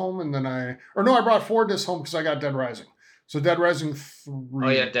 discs home, and then I brought 4 discs home because I got Dead Rising. So Dead Rising 3. Oh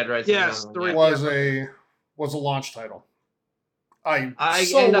yeah, Dead Rising. Yes, 3 was a launch title. I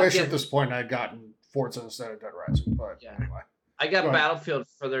wish at this point I'd gotten Forza instead of Dead Rising, but anyway. I got Battlefield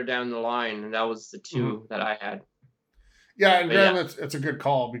further down the line, and that was the 2 that I had. Yeah, and then it's a good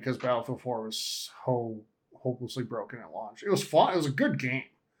call because Battlefield 4 was so hopelessly broken at launch. It was fun. It was a good game.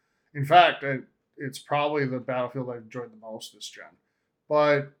 In fact, it's probably the Battlefield I enjoyed the most this gen.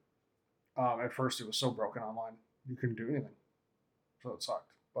 But at first it was so broken online, you couldn't do anything. So it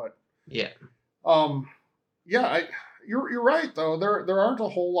sucked. But yeah. You're right though. There aren't a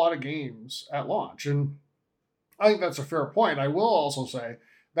whole lot of games at launch, and I think that's a fair point. I will also say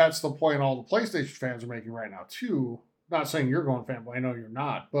that's the point all the PlayStation fans are making right now too. Not saying you're going fanboy. I know you're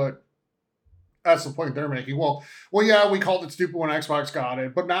not, but that's the point they're making. Well, yeah, we called it stupid when Xbox got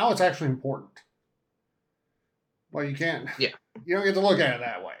it, but now it's actually important. Well, you can't. Yeah. You don't get to look at it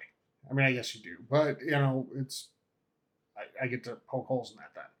that way. I mean, I guess you do, but it's. I get to poke holes in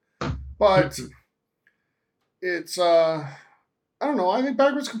that then, but it's. I don't know. I think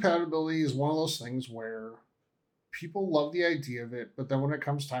backwards compatibility is one of those things where people love the idea of it, but then when it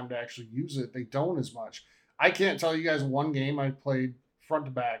comes time to actually use it, they don't as much. I can't tell you guys one game I played front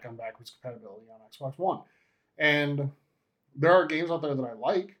to back on backwards compatibility on Xbox One. And there are games out there that I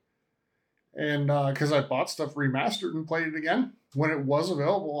like. And because I bought stuff remastered and played it again when it was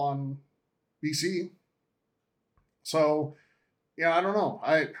available on PC. So, I don't know.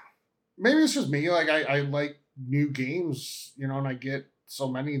 Maybe it's just me. Like, I like new games, and I get so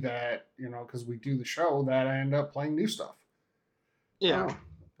many that, because we do the show, that I end up playing new stuff. Yeah.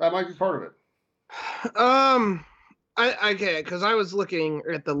 That might be part of it. Because I was looking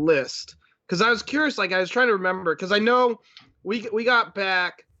at the list because I was curious. Like I was trying to remember because I know we got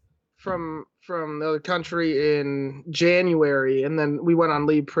back from the other country in January, and then we went on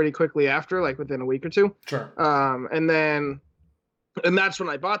leave pretty quickly after, like within a week or two. Sure. And that's when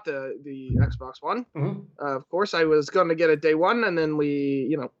I bought the Xbox One. Mm-hmm. Of course, I was going to get it day one, and then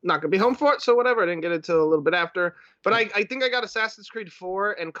we, not going to be home for it, so whatever. I didn't get it till a little bit after. But I think I got Assassin's Creed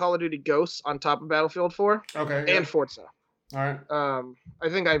 4 and Call of Duty Ghosts on top of Battlefield 4. Okay. And Forza. All right. I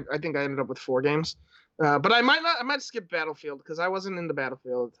think I ended up with 4 games. But I might skip Battlefield because I wasn't into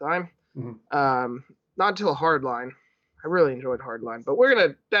Battlefield at the time. Mm-hmm. Not until Hardline. I really enjoyed Hardline, but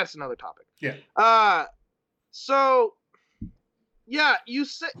that's another topic. Yeah. So. Yeah,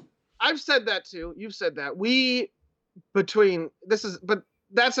 I've said that too. You've said that. But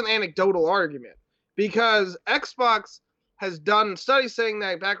that's an anecdotal argument because Xbox has done studies saying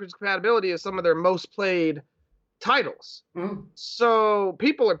that backwards compatibility is some of their most played titles. Mm-hmm. So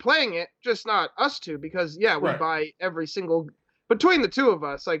people are playing it, just not us two, because we buy every single, between the two of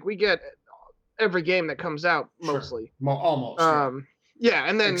us, like we get every game that comes out mostly. Sure. Almost. Yeah,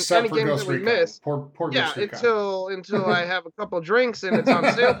 and then except any games that we miss. Poor Ghost Recon. until I have a couple drinks and it's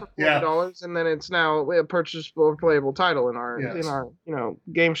on sale for $40, and then it's now a purchasable playable title in our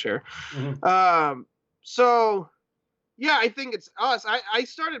game share. Mm-hmm. So yeah, I think it's us. I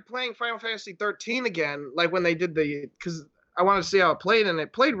started playing Final Fantasy 13 again, like when they did because I wanted to see how it played, and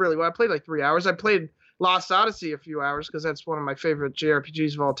it played really well. I played like 3 hours. I played Lost Odyssey a few hours because that's one of my favorite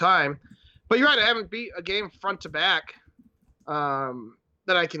JRPGs of all time. But you're right, I haven't beat a game front to back.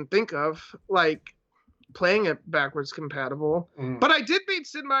 That I can think of, like playing it backwards compatible. But I did beat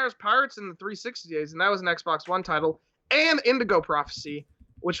Sid Meier's Pirates in the 360 days, and that was an Xbox One title, and Indigo Prophecy,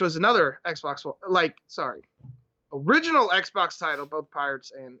 which was another original Xbox title, both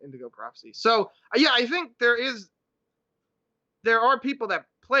Pirates and Indigo Prophecy. So yeah, I think there are people that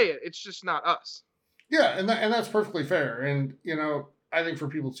play it. It's just not us. Yeah, and that's perfectly fair. And I think for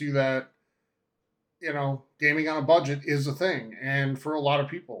people too that. Gaming on a budget is a thing, and for a lot of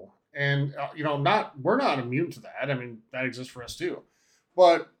people, and we're not immune to that. I mean, that exists for us too,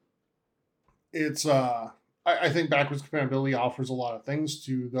 but it's I think backwards compatibility offers a lot of things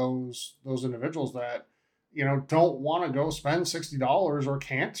to those individuals that don't want to go spend $60 or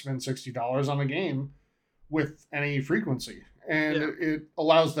can't spend $60 on a game with any frequency, and it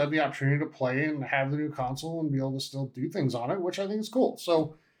allows them the opportunity to play and have the new console and be able to still do things on it, which I think is cool.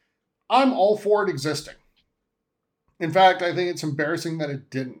 So. I'm all for it existing. In fact, I think it's embarrassing that it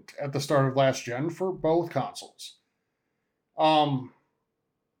didn't at the start of last gen for both consoles. Do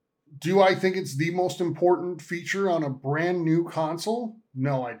I think it's the most important feature on a brand new console?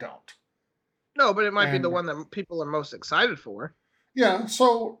 No, I don't. No, but it might be the one that people are most excited for. Yeah,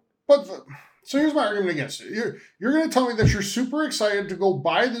 so here's my argument against it. You're going to tell me that you're super excited to go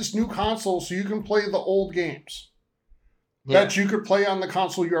buy this new console so you can play the old games. That you could play on the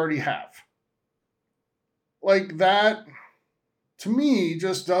console you already have. like that, to me,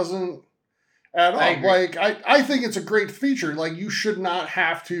 just doesn't add I up. agree. Like, I think it's a great feature. Like, you should not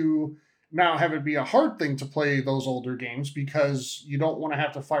have to now have it be a hard thing to play those older games because you don't want to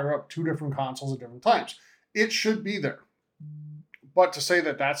have to fire up 2 different consoles at different times. It should be there. But to say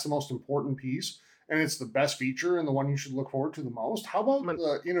that that's the most important piece and it's the best feature and the one you should look forward to the most, how about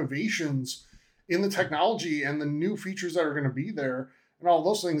the innovations in the technology and the new features that are going to be there and all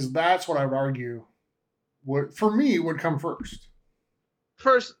those things? That's what I would argue would come first.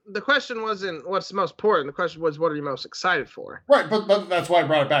 First, the question wasn't what's the most important. The question was, what are you most excited for? Right, but that's why I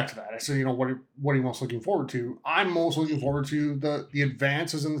brought it back to that. I said, what are you most looking forward to? I'm most looking forward to the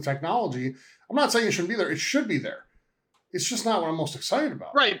advances in the technology. I'm not saying it shouldn't be there. It should be there. It's just not what I'm most excited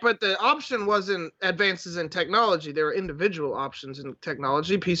about. Right, but the option wasn't advances in technology. There were individual options in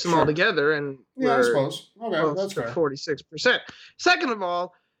technology. Piece them all together, and I suppose. Okay, that's fair. 46%. Second of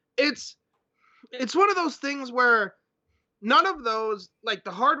all, it's one of those things where none of those, like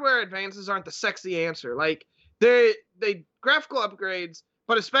the hardware advances, aren't the sexy answer. Like they graphical upgrades,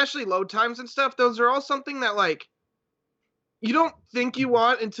 but especially load times and stuff. Those are all something that like you don't think you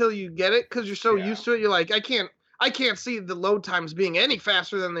want until you get it because you're so used to it. You're like, I can't see the load times being any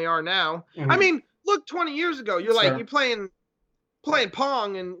faster than they are now. Mm-hmm. I mean, look, 20 years ago, you're you're playing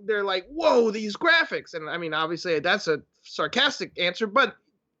Pong, and they're like, whoa, these graphics. And I mean, obviously, that's a sarcastic answer, but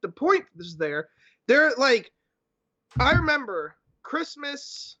the point is there. They're like, I remember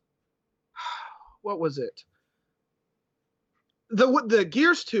Christmas. What was it? The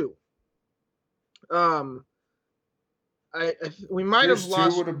Gears 2. We might have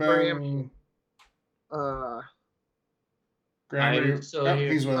lost would have been Graham.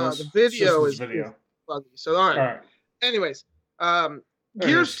 He's with us. The video is video. Buggy. So all right. Anyways,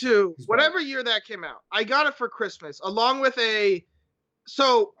 Gears 2, whatever year that came out, I got it for Christmas along with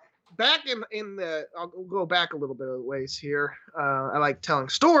back in the, I'll go back a little bit of ways here. I like telling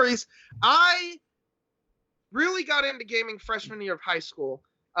stories. I really got into gaming freshman year of high school.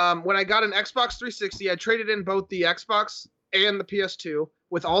 When I got an Xbox 360, I traded in both the Xbox and the PS2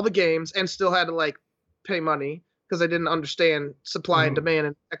 with all the games and still had to like pay money because I didn't understand supply and demand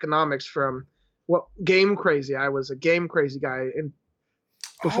and economics from what game crazy. I was a game crazy guy. And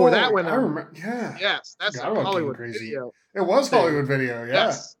before that went on. Yes, that's a Hollywood Video. It was Hollywood Video, yeah.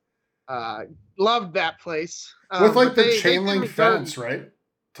 Yes. Loved that place. With like the chain link fence, right?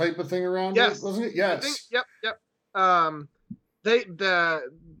 Type of thing around it, wasn't it? Yes. Yep. They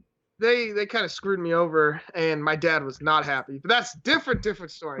kind of screwed me over, and my dad was not happy. But that's different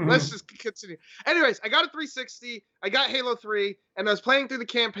story. Mm-hmm. Let's just continue. Anyways, I got a 360. I got Halo 3, and I was playing through the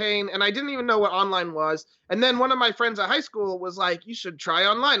campaign, and I didn't even know what online was. And then one of my friends at high school was like, "You should try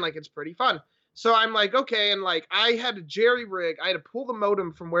online. Like, it's pretty fun." So I'm like, okay, and like I had to jerry rig. I had to pull the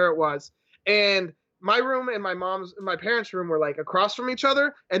modem from where it was, and my room and my parents' room were like across from each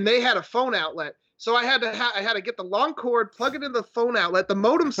other, and they had a phone outlet. So I had to get the long cord, plug it in the phone outlet, the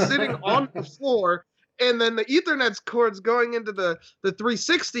modem sitting on the floor, and then the Ethernet cord's going into the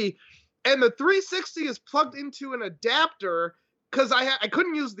 360, and the 360 is plugged into an adapter because I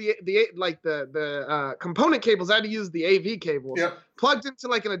couldn't use the component cables. I had to use the AV cables. Yep. Plugged into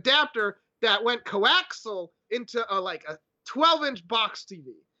like an adapter that went coaxial into a 12-inch box TV.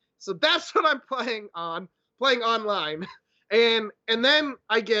 So that's what I'm playing online. And then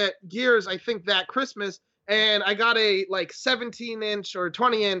I get Gears, I think that Christmas, and I got a 17-inch or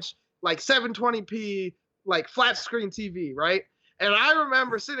 20-inch 720p flat screen TV, right? And I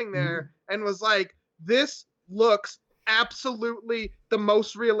remember sitting there and was like, this looks absolutely the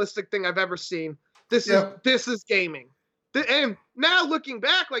most realistic thing I've ever seen. This is gaming. And now looking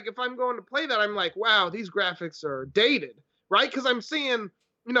back, if I'm going to play that, I'm like, wow, these graphics are dated, right? Because I'm seeing,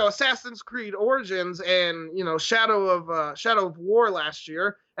 Assassin's Creed Origins and, Shadow of War last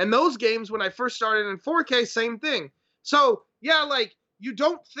year. And those games, when I first started in 4K, same thing. So, yeah, you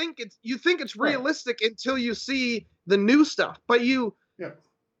think it's realistic until you see the new stuff. But you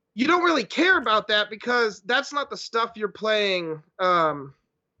don't really care about that because that's not the stuff you're playing.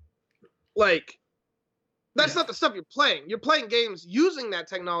 That's not the stuff you're playing. You're playing games using that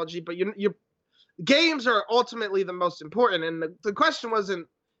technology, but your games are ultimately the most important. And the question wasn't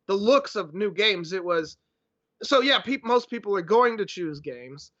the looks of new games. It was, most people are going to choose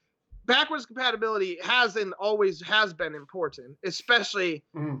games. Backwards compatibility always has been important, especially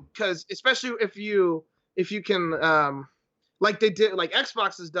because if you can, they did,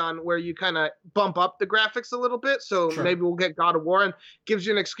 Xbox has done, where you kind of bump up the graphics a little bit. So maybe we'll get God of War, and gives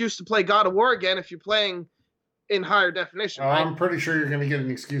you an excuse to play God of War again if you're playing in higher definition. Right? I'm pretty sure you're going to get an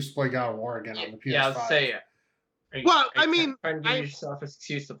excuse to play God of War again on the PS5. Yeah, I'll say it. I mean, trying to give yourself an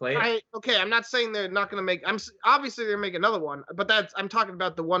excuse to play it. I'm not saying they're not going to make. Obviously they're making another one, but I'm talking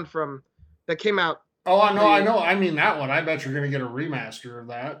about the one that came out. Oh, I know. I mean that one. I bet you're going to get a remaster of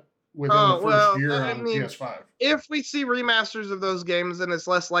that within the first year on PS5. If we see remasters of those games, then it's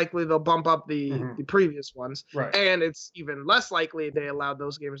less likely they'll bump up the previous ones, right? And it's even less likely they allowed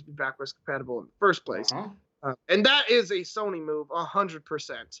those games to be backwards compatible in the first place. And that is a Sony move,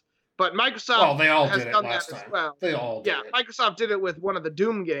 100%. But Microsoft has done that as well. They all did. Microsoft did it with one of the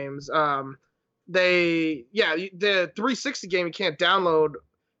Doom games. The 360 game you can't download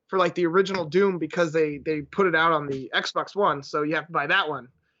for like the original Doom because they put it out on the Xbox One, so you have to buy that one.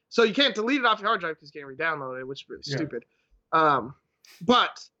 So you can't delete it off your hard drive because you can't re-download it, which is really stupid.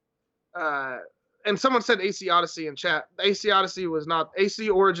 And someone said AC Odyssey in chat. AC Odyssey was not. AC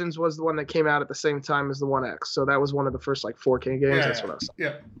Origins was the one that came out at the same time as the One X. So that was one of the first like 4K games. That's what I was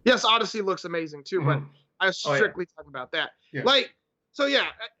saying. Yeah. Yes, Odyssey looks amazing too, but I was strictly talking about that. Yeah.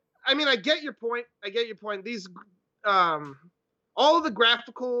 I mean, I get your point. These, all of the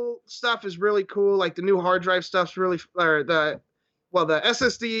graphical stuff is really cool. Like the new hard drive stuff's really, the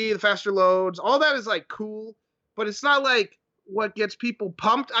SSD, the faster loads, all that is like cool, but it's not like what gets people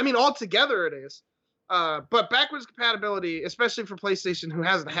pumped. I mean, altogether it is. But backwards compatibility, especially for PlayStation, who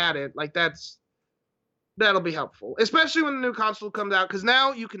hasn't had it, like that'll be helpful, especially when the new console comes out, because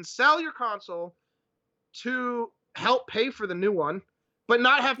now you can sell your console to help pay for the new one, but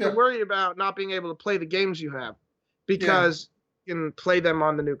not have to worry about not being able to play the games you have because you can play them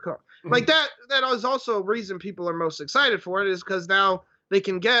on the new console. Like that is also a reason people are most excited for it, is because now they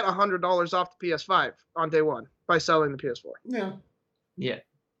can get $100 off the PS5 on day one by selling the PS4. Yeah.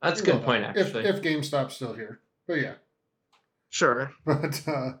 That's a good point, actually. If GameStop's still here. But yeah. Sure. But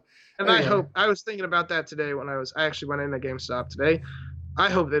anyway. I was thinking about that today when I actually went into GameStop today. I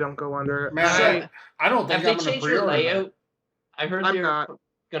hope they don't go under. Man, I don't think I'm going to pre-order layout. I heard they're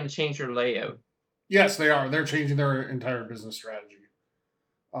going to change your layout. Yes, they are. They're changing their entire business strategy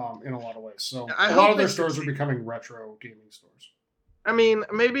in a lot of ways. So a lot of their stores are becoming retro gaming stores. I mean,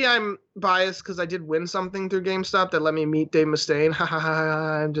 maybe I'm biased because I did win something through GameStop that let me meet Dave Mustaine.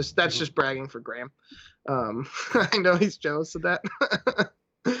 That's just bragging for Graham. I know he's jealous of that.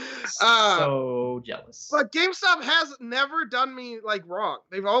 So jealous. But GameStop has never done me like wrong.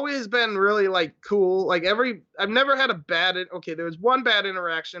 They've always been really like cool. Like I've never had a bad. Okay, there was one bad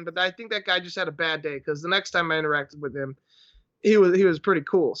interaction, but I think that guy just had a bad day because the next time I interacted with him, he was pretty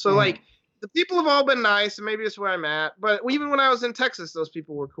cool. So like. The people have all been nice, and maybe that's where I'm at. But even when I was in Texas, those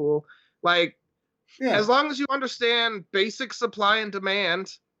people were cool. Like, as long as you understand basic supply and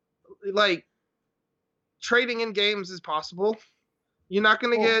demand, like, trading in games is possible. You're not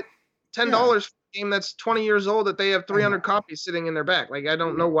going to get $10 for a game that's 20 years old that they have 300 copies sitting in their back. Like, I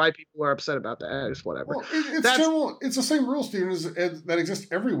don't know why people are upset about that. It's whatever. Well, it's the same rule, Steven, that exists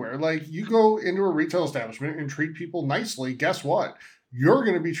everywhere. Like, you go into a retail establishment and treat people nicely. Guess what? You're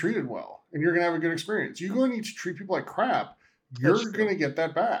going to be treated well. And you're going to have a good experience. You go and to treat people like crap, you're going to get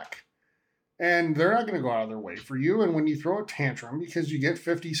that back. And they're not going to go out of their way for you. And when you throw a tantrum because you get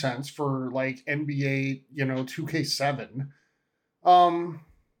 50 cents for like NBA, 2K7,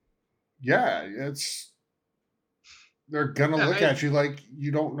 they're going to look at you like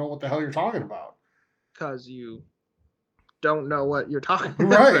you don't know what the hell you're talking about. Because you don't know what you're talking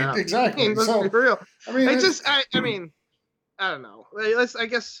about. Right, exactly. Let's be real. I mean, I don't know. I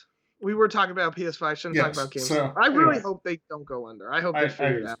guess we were talking about PS5. Shouldn't talk about games. So, I really hope they don't go under. I hope they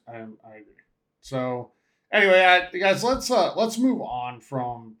figure it out. I agree. So anyway, guys, let's move on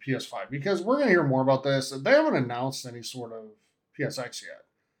from PS5 because we're going to hear more about this. They haven't announced any sort of PSX yet,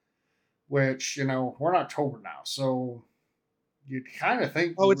 which, we're in October now. So you kind of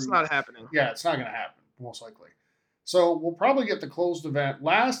think... it's not happening. Yeah, it's not going to happen, most likely. So we'll probably get the closed event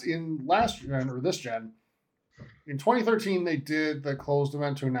this gen. In 2013, they did the closed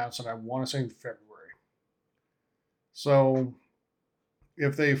event to announce it, I want to say in February. So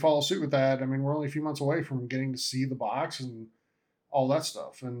if they follow suit with that, I mean, we're only a few months away from getting to see the box and all that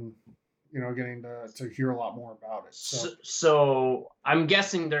stuff and, getting to hear a lot more about it. So I'm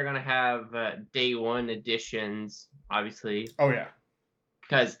guessing they're going to have day one editions, obviously. Oh, yeah.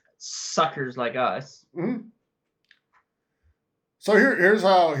 Because suckers like us. Mm-hmm. So here's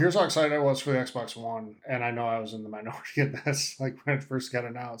how excited I was for the Xbox One, and I know I was in the minority in this, like when it first got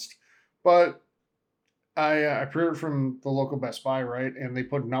announced, but I pre-ordered from the local Best Buy, right, and they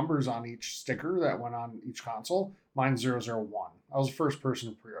put numbers on each sticker that went on each console. Mine's 001. I was the first person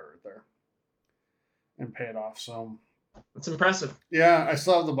to pre-order it there and pay it off. So that's impressive. Yeah, I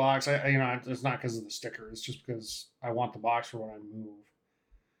still have the box. It's not because of the sticker. It's just because I want the box for when I move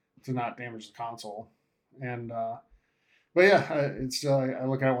to not damage the console. And but yeah, it's still I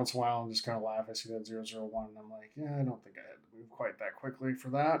look at it once in a while and just kind of laugh. I see that 001 and I'm like, yeah, I don't think I had to move quite that quickly for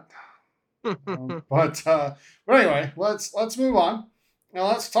that. But anyway, let's move on. Now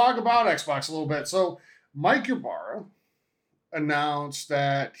let's talk about Xbox a little bit. So Mike Ybarra announced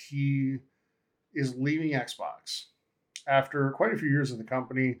that he is leaving Xbox after quite a few years of the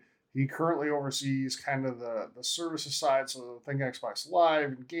company. He currently oversees kind of the services side, so think Xbox Live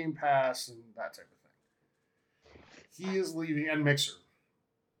and Game Pass and that type of thing. He is leaving, and Mixer.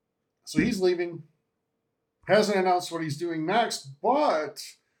 So he's leaving. Hasn't announced what he's doing next, but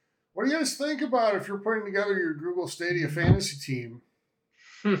what do you guys think about if you're putting together your Google Stadia fantasy team?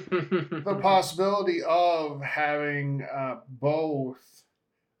 The possibility of having both,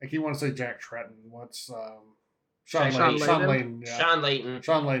 I keep wanting to say Jack Tretton. What's Sean Layden? Yeah.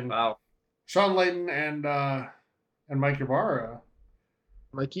 Sean Layden. Wow. Sean Layden and Mike Ybarra.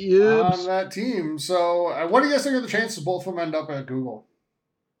 Mikey Yibs. On that team. So what do you guys think are the chances both of them end up at Google?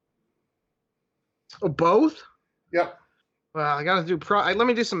 Oh, both? Yep. Well, I got to do let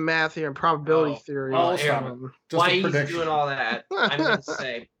me do some math here and probability theory. Why he's doing all that? I'm going to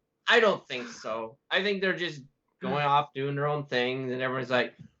say, I don't think so. I think they're just going off doing their own thing, and everyone's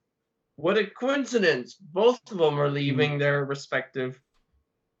like, what a coincidence. Both of them are leaving their respective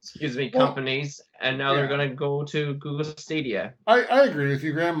companies, and now they're going to go to Google Stadia. I agree with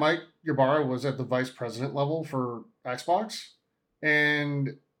you, Graham. Mike Ybarra was at the vice president level for Xbox,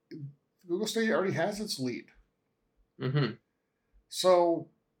 and Google Stadia already has its lead. Mm-hmm. So,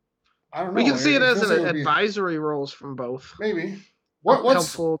 I don't know. We can see it as an advisory roles from both. Maybe. What's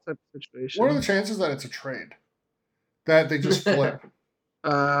helpful type of situation? What are the chances that it's a trade? That they just flip?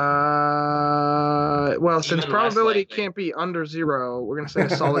 Well, since probability can't be under 0, we're going to say a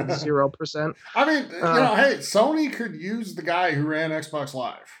solid 0%. I mean, hey, Sony could use the guy who ran Xbox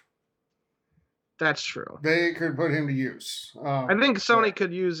Live. That's true. They could put him to use. I think Sony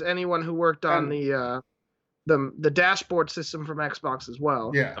could use anyone who worked on the dashboard system from Xbox as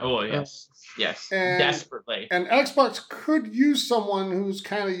well. Yeah. Oh, yes. Yes. Desperately. And Xbox could use someone who's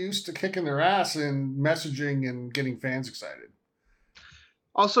kind of used to kicking their ass in messaging and getting fans excited.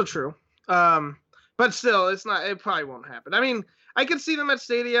 Also true. But still, it probably won't happen. I mean, I could see them at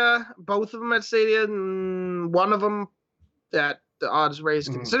Stadia, both of them at Stadia, and one of them that the odds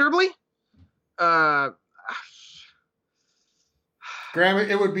raised considerably. Graham,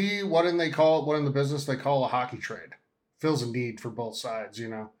 it would be what in the business they call a hockey trade. Fills a need for both sides, you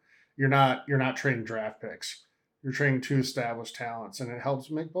know. You're not trading draft picks. You're trading two established talents, and it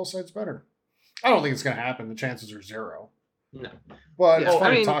helps make both sides better. I don't think it's going to happen. The chances are 0. No. But it's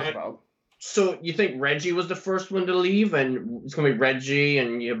fun to talk about. So you think Reggie was the first one to leave, and it's going to be Reggie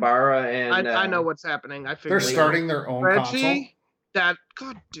and Ybarra and... I know what's happening. I figured they're starting their own Reggie, console.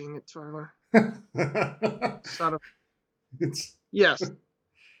 God dang it, Tyler. It's... Yes.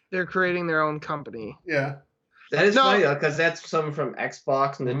 They're creating their own company. Yeah. That is funny, though, because that's someone from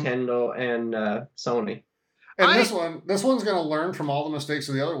Xbox, Nintendo, and Sony. And this one's going to learn from all the mistakes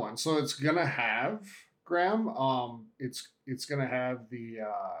of the other one. So it's going to have, Graham, it's going to have the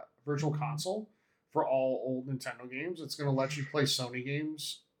virtual console for all old Nintendo games. It's going to let you play Sony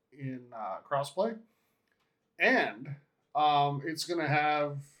games in crossplay. And it's going to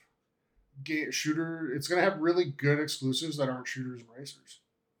have it's going to have really good exclusives that aren't shooters and racers.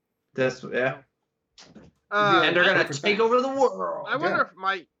 And they're going to take over the world. I wonder if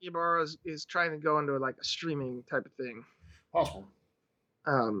Mike Ybarra is trying to go into like a streaming type of thing. Possible.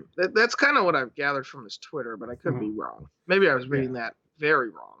 That's kind of what I've gathered from his Twitter, but I could be wrong. Maybe I was reading that very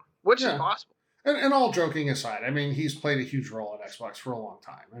wrong, which is possible. And all joking aside, I mean, he's played a huge role at Xbox for a long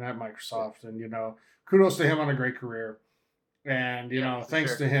time and at Microsoft. And, kudos to him on a great career. And,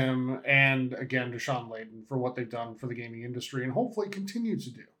 thanks to him and, again, to Sean Layden for what they've done for the gaming industry and hopefully continue to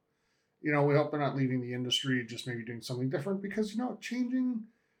do. We hope they're not leaving the industry, just maybe doing something different because, changing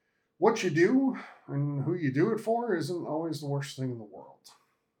what you do and who you do it for isn't always the worst thing in the world.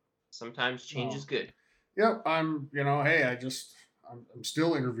 Sometimes change is good. Yep. I'm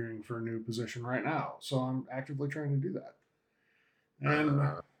still interviewing for a new position right now. So I'm actively trying to do that. And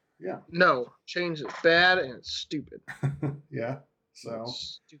yeah. No, change is bad and it's stupid. Yeah. So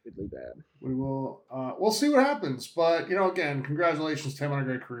it's stupidly bad. We will we'll see what happens. But again, congratulations to him on a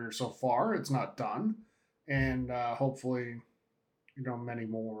great career so far. It's not done. And hopefully, many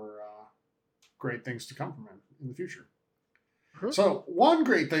more great things to come from him in the future. Mm-hmm. So one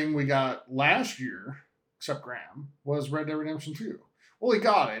great thing we got last year, except Graham, was Red Dead Redemption 2. Well, he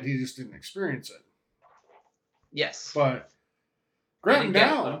got it. He just didn't experience it. Yes. But Graham,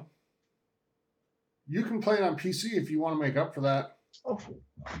 now you can play it on PC if you want to make up for that. Oh,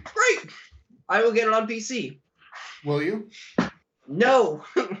 great. I will get it on PC. Will you? No.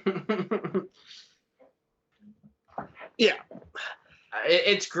 Yeah.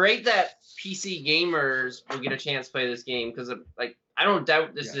 It's great that PC gamers will get a chance to play this game because, like, I don't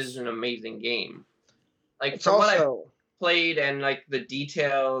doubt this is an amazing game. Like, It's from what I also played and like the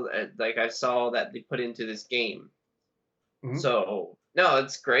detail, like I saw that they put into this game. Mhm. So no,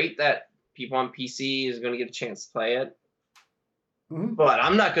 it's great that people on PC is going to get a chance to play it. Mhm. But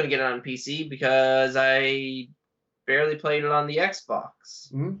I'm not going to get it on PC because I barely played it on the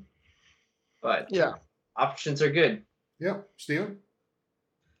Xbox. Mhm. But yeah. options are good. Yep. Steven?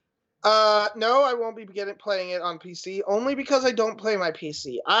 No, I won't be playing it on PC only because I don't play my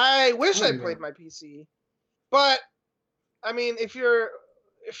PC. I wish No, I you played don't. my PC, but I mean, if you're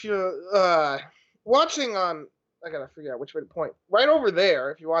watching on, I gotta figure out which way to point. Right over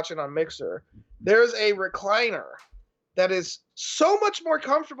there, if you're watching on Mixer, there's a recliner that is so much more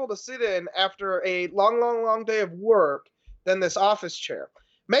comfortable to sit in after a long day of work than this office chair.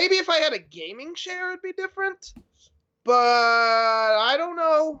 Maybe if I had a gaming chair, it'd be different. But I don't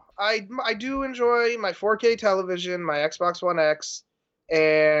know. I do enjoy my 4K television, my Xbox One X,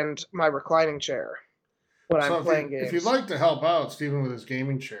 and my reclining chair when I'm playing games. If you'd like to help out Steven with his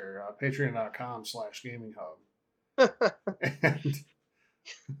gaming chair, patreon.com/gaming hub.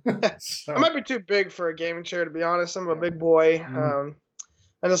 So, I might be too big for a gaming chair, to be honest. I'm a big boy.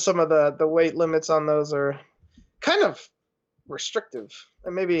 I know some of the weight limits on those are kind of restrictive.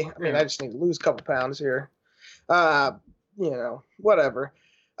 And maybe, I just need to lose a couple pounds here. Whatever.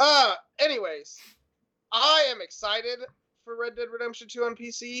 Anyways, I am excited for Red Dead Redemption 2 on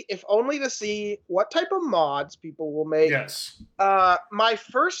PC, if only to see what type of mods people will make. yes. My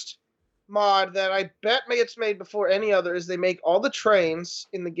first mod that I bet gets made before any other is they make all the trains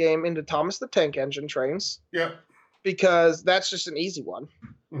in the game into Thomas the Tank Engine trains. Yep. Because that's just an easy one.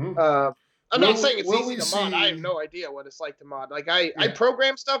 Mhm. I'm not saying it's easy to mod. I have no idea what it's like to mod. Like I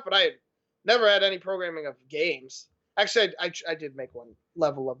program stuff, but I never had any programming of games. Actually, I did make one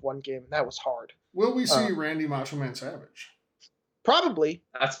level of one game, and that was hard. Will we see Randy Macho Man Savage? Probably.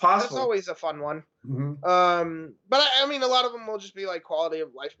 That's possible. That's always a fun one. Mm-hmm. But I mean, a lot of them will just be like quality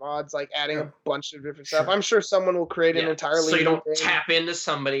of life mods, like adding a bunch of different stuff. I'm sure someone will create an entirely so you don't new game. tap into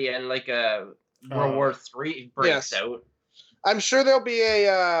somebody and like a World War III breaks out. I'm sure there'll be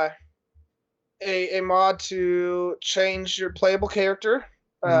a mod to change your playable character.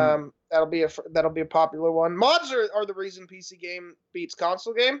 That'll be a popular one. Mods are the reason PC game beats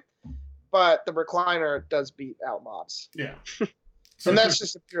console game, but the recliner does beat out mods. Yeah. And that's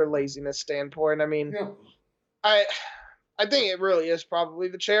just a pure laziness standpoint. I mean, I think it really is probably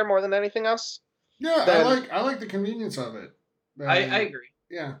the chair more than anything else. Yeah, I like the convenience of it. I agree.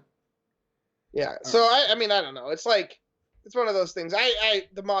 Yeah. Yeah. So I mean, I don't know. It's like it's one of those things.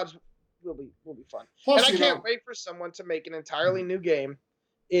 The mods will be fun. Plus, and I can't wait for someone to make an entirely new game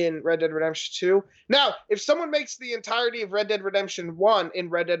in Red Dead Redemption 2. Now, if someone makes the entirety of Red Dead Redemption 1 in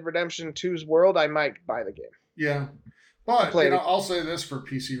Red Dead Redemption 2's world, I might buy the game. Yeah. But I'll say this for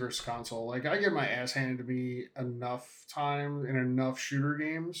PC versus console. Like, I get my ass handed to me enough time in enough shooter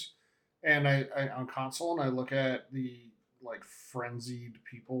games, and I on console, and I look at the like frenzied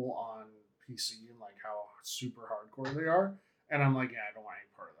people on PC and like how super hardcore they are, and I'm like, yeah, I don't want any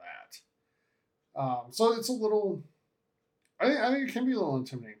part of that. So it's a little. I think it can be a little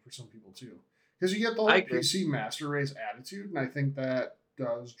intimidating for some people too, because you get the whole PC master race attitude, and I think that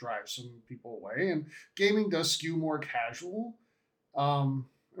does drive some people away. And gaming does skew more casual, and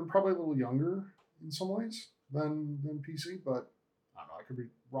probably a little younger in some ways than PC. But I don't know. I could be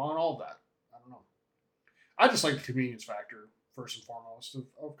wrong on all of that. I don't know. I just like the convenience factor first and foremost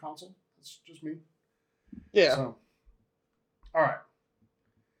of console. That's just me. Yeah. So, all right.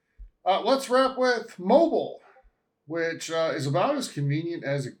 Let's wrap with mobile, which is about as convenient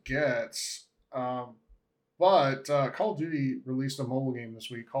as it gets. But Call of Duty released a mobile game this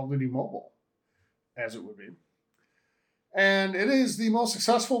week, Call of Duty Mobile, as it would be. And it is the most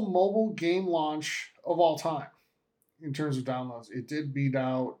successful mobile game launch of all time in terms of downloads. It did beat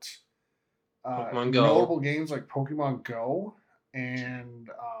out notable games like Pokemon Go and,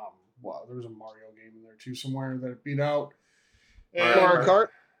 there was a Mario game in there too somewhere that it beat out. Mario Kart?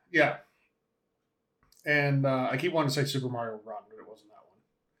 Yeah. And I keep wanting to say Super Mario Run, but it wasn't that one.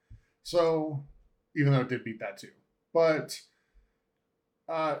 So, even though it did beat that too. But,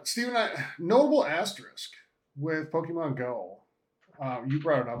 Steven, notable asterisk with Pokemon Go. You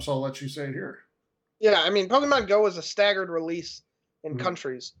brought it up, so I'll let you say it here. Yeah, I mean, Pokemon Go was a staggered release in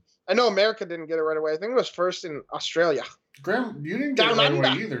countries. I know America didn't get it right away. I think it was first in Australia. Graham, you didn't get it right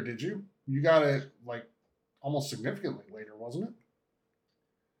away either, did you? You got it, like, almost significantly later, wasn't it?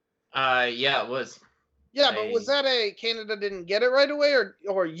 Yeah, it was. Yeah, but was that a Canada didn't get it right away,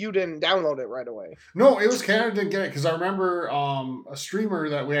 or you didn't download it right away? No, it was Canada didn't get it because I remember a streamer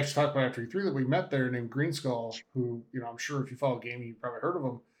that we actually talked about after E3 that we met there named Green Skull, who, you know, I'm sure if you follow gaming, you probably heard of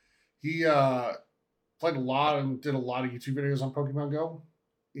him. He played a lot and did a lot of YouTube videos on Pokemon Go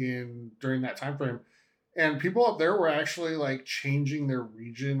during that time frame. And people up there were actually like changing their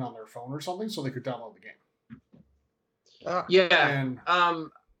region on their phone or something so they could download the game. Yeah. And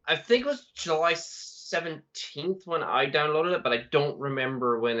I think it was July 17th when I downloaded it, but I don't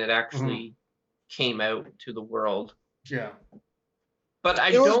remember when it actually came out to the world. Yeah. But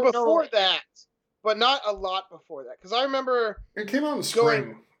it was before that, but not a lot before that. Because I remember it came out in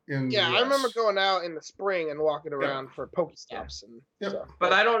spring. I remember going out in the spring and walking around for Pokestops and stuff.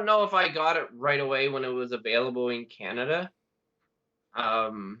 But I don't know if I got it right away when it was available in Canada.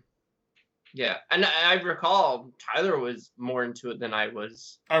 Yeah, and I recall Tyler was more into it than I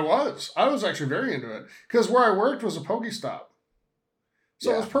was. I was actually very into it because where I worked was a Pokestop,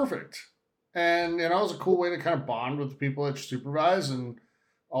 so it was perfect, and you know, it was a cool way to kind of bond with the people that you supervise and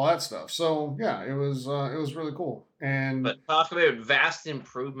all that stuff. So yeah, it was really cool. But talk about vast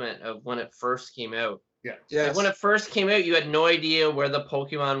improvement of when it first came out. Yeah. Like when it first came out, you had no idea where the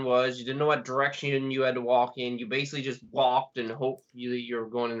Pokemon was. You didn't know what direction you had to walk in. You basically just walked and hoped you were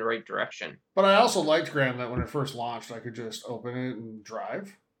going in the right direction. But I also liked, Graham, that when it first launched, I could just open it and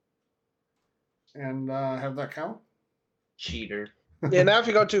drive and have that count. Cheater. Yeah, now if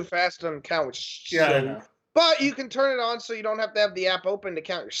you go too fast, it doesn't count. I know. But you can turn it on so you don't have to have the app open to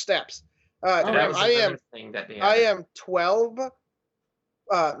count your steps. I am 12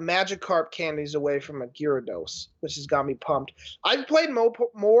 Magikarp candies away from a Gyarados, which has got me pumped. I've played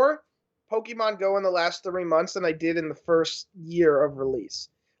more Pokemon Go in the last 3 months than I did in the first year of release.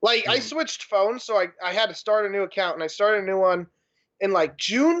 Like, I switched phones, so I had to start a new account, and I started a new one in, like,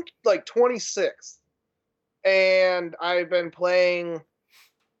 June, 26th. And I've been playing...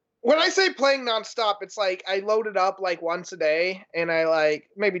 When I say playing nonstop, it's like I load it up, like, once a day, and I,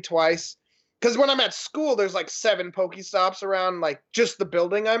 maybe twice. Because when I'm at school, there's, 7 Pokestops around, just the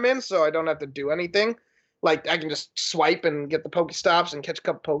building I'm in, so I don't have to do anything. Like, I can just swipe and get the Pokestops and catch a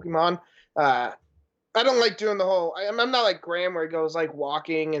couple Pokemon. I don't like doing the whole... I'm not like Graham, where he goes,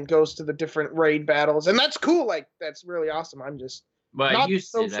 walking and goes to the different raid battles. And that's cool. That's really awesome. I'm just... Well, I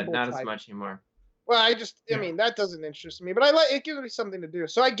used to that, not as much anymore. Well, I mean, that doesn't interest me, but it gives me something to do.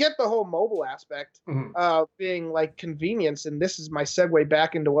 So I get the whole mobile aspect being convenience, and this is my segue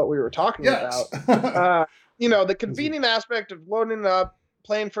back into what we were talking about. The convenient aspect of loading it up,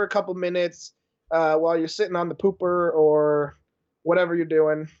 playing for a couple minutes while you're sitting on the pooper or whatever you're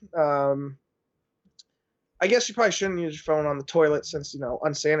doing. I guess you probably shouldn't use your phone on the toilet since,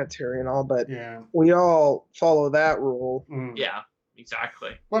 unsanitary and all, but we all follow that rule. Yeah,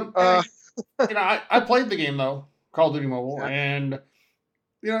 exactly. But, I played the game, though, Call of Duty Mobile, and,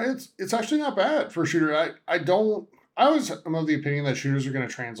 it's actually not bad for a shooter. I was of the opinion that shooters are going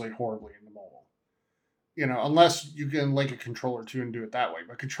to translate horribly into mobile. Unless you can link a controller to and do it that way.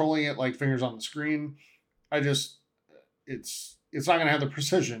 But controlling it like fingers on the screen, it's not going to have the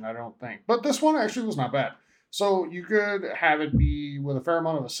precision, I don't think. But this one actually was not bad. So you could have it be with a fair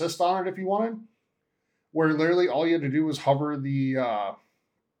amount of assist on it if you wanted, where literally all you had to do was hover the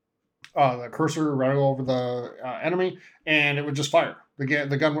cursor right over the enemy, and it would just fire.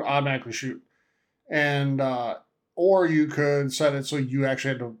 The gun would automatically shoot. And or you could set it so you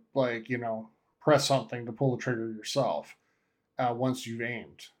actually had to press something to pull the trigger yourself once you've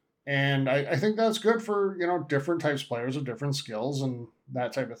aimed. And I think that's good for different types of players with different skills and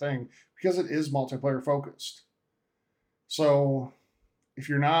that type of thing, because it is multiplayer focused. So if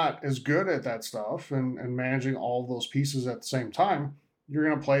you're not as good at that stuff and managing all those pieces at the same time, you're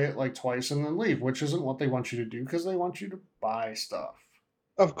going to play it twice and then leave, which isn't what they want you to do, because they want you to buy stuff.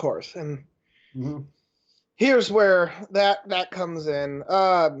 Of course. And here's where that comes in.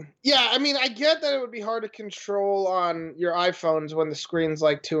 I mean, I get that it would be hard to control on your iPhones when the screen's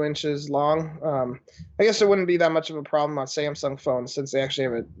 2 inches long. I guess it wouldn't be that much of a problem on Samsung phones since they actually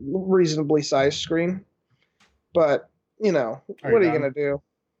have a reasonably sized screen. But, what are you going to do?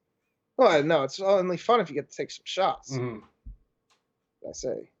 Well, no, it's only fun if you get to take some shots. I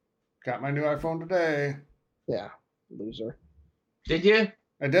say. Got my new iPhone today. Yeah, loser. Did you?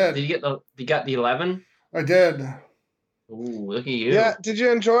 I did. Did you got the 11? I did. Ooh, look at you. Yeah, did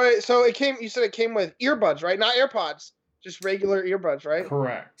you enjoy it? So you said it came with earbuds, right? Not AirPods, just regular earbuds, right?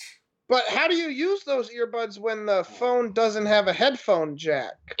 Correct. But how do you use those earbuds when the phone doesn't have a headphone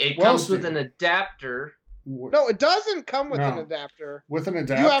jack? It comes with an adapter. No, it doesn't come with an adapter. With an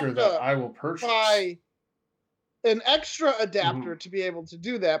adapter that I will purchase. an extra adapter to be able to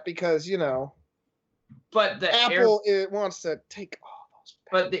do that because, But the Apple it wants to take all those.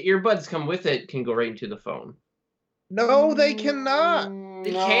 But the earbuds come with it can go right into the phone. No, they cannot.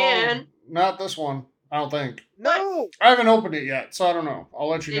 They can. Not this one. I don't think. No. I haven't opened it yet, so I don't know. I'll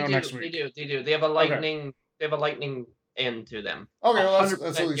let you know next week. They do. They have a lightning. Okay. They have a lightning end to them. Okay, well,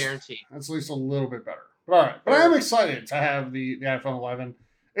 that's at least guaranteed. That's at least a little bit better. But all right. But I am excited to have the iPhone 11.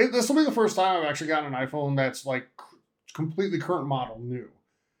 This will be the first time I've actually gotten an iPhone that's like completely current model, new.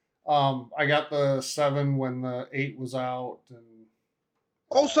 I got the 7 when the 8 was out, and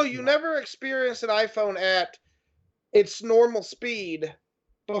also you never experienced an iPhone at its normal speed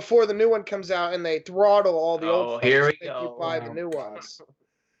before the new one comes out, and they throttle all the old. Here we go. You buy the new ones.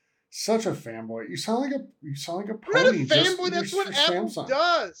 Such a fanboy. You sound like a pony. I'm not a fanboy. That's what Apple Samsung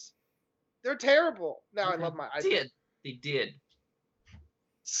does. They're terrible. Now I love my iPhone. They did.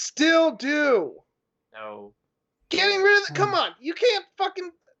 Still do. No. Getting rid of the. Come on, you can't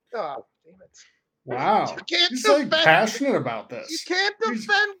fucking. Oh, damn it. Wow. You can't He's defend, like passionate about this. You can't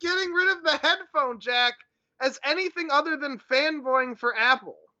defend getting rid of the headphone jack as anything other than fanboying for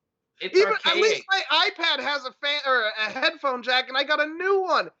Apple. It's Even archaic. At least my iPad has a headphone jack, and I got a new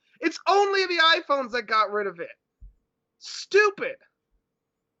one. It's only the iPhones that got rid of it. Stupid.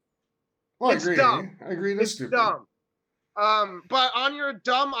 Well, it's dumb. I agree. It's stupid. Dumb. But on your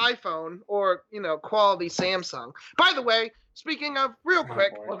dumb iPhone or quality Samsung. By the way, speaking of, real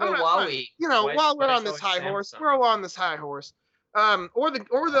quick, while we're on this high horse, or the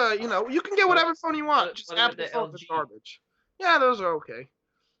you can get whatever phone you want. Just Apple phones are garbage. Yeah, those are okay.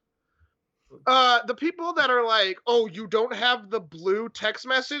 The people that are like, oh, you don't have the blue text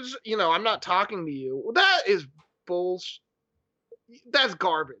message, I'm not talking to you. That is bullshit. That's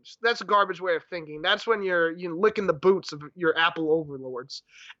garbage. That's a garbage way of thinking. That's when you're licking the boots of your Apple overlords.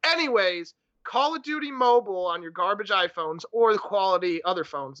 Anyways, Call of Duty Mobile on your garbage iPhones or the quality other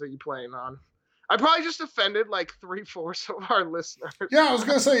phones that you're playing on. I probably just offended like 3/4 of our listeners. Yeah, I was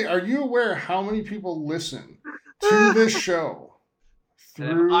going to say, are you aware how many people listen to this show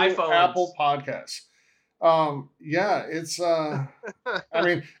through Apple Podcasts? Yeah, it's I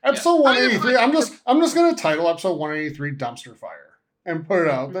mean, episode 183. I'm just going to title episode 183 Dumpster Fire and put it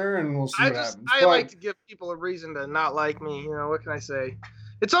out there, and we'll see what happens. I like to give people a reason to not like me. What can I say?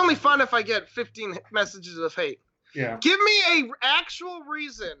 It's only fun if I get 15 messages of hate. Yeah. Give me a actual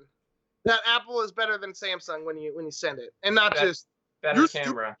reason that Apple is better than Samsung when you send it, and not just better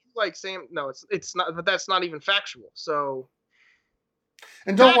camera. Like No, it's not. But that's not even factual. So.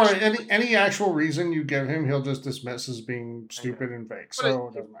 And don't worry, any actual reason you give him, he'll just dismiss as being stupid and fake. So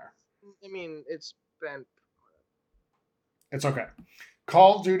it doesn't matter. I mean, it's been. It's okay.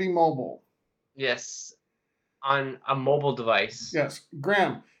 Call of Duty Mobile. Yes. On a mobile device. Yes.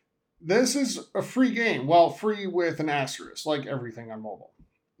 Graham, this is a free game. Well, free with an asterisk, like everything on mobile.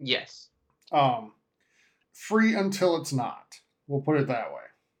 Yes. Free until it's not. We'll put it that way.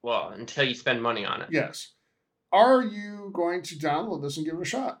 Well, until you spend money on it. Yes. Are you going to download this and give it a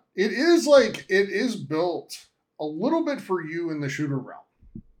shot? It is built a little bit for you in the shooter realm.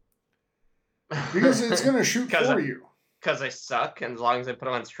 Because it's going to shoot for you. Because I suck, and as long as I put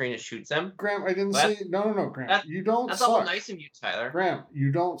it on screen, it shoots them. Graham, I didn't say... No, Graham. You don't suck. That's all nice of you, Tyler. Graham,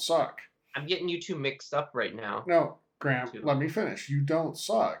 you don't suck. I'm getting you two mixed up right now. No, Graham, let me finish. You don't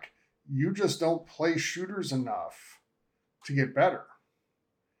suck. You just don't play shooters enough to get better.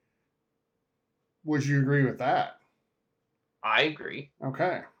 Would you agree with that? I agree.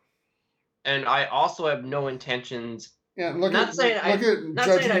 Okay. And I also have no intentions... Yeah, look at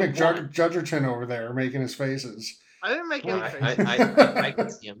Judge Judgerton over there making his faces. I didn't make any faces. I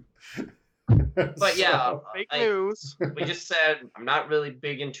can see him. But yeah, fake news. We just said I'm not really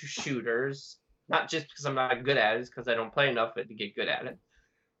big into shooters. Not just because I'm not good at it, it's because I don't play enough of it to get good at it.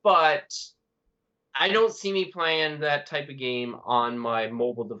 But I don't see me playing that type of game on my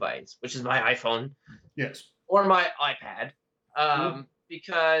mobile device, which is my iPhone. Yes. Or my iPad.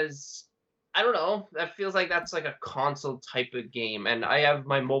 Because I don't know, that feels like that's like a console type of game, and I have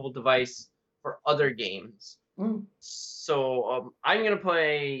my mobile device for other games. So I'm gonna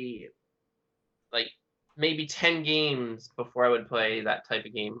play like maybe 10 games before I would play that type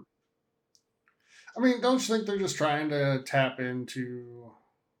of game. I mean, don't you think they're just trying to tap into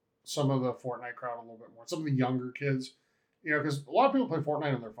some of the Fortnite crowd a little bit more? Some of the younger kids, because a lot of people play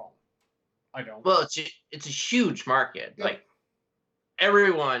Fortnite on their phone. I don't. Well, it's a huge market. Yep. Like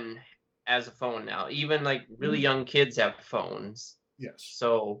everyone has a phone now. Even like really young kids have phones. Yes.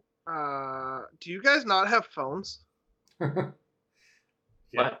 So. Do you guys not have phones? Yeah.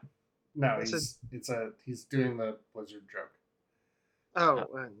 What? No, he's doing the Blizzard joke. Oh,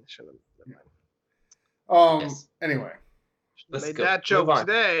 shut up. Anyway. Made that joke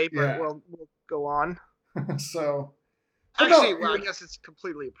today, but we'll go on. So. Actually, I guess it's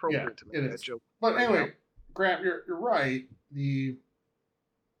completely appropriate to make that joke. But anyway, Grant, you're right. It's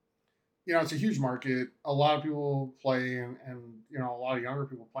a huge market. A lot of people play, and a lot of younger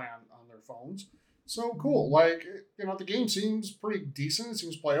people play on their phones. So cool. Like, the game seems pretty decent. It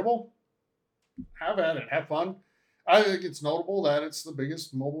seems playable. Have at it. Have fun. I think it's notable that it's the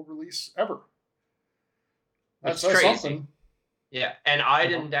biggest mobile release ever. That's crazy. Something. Yeah, and I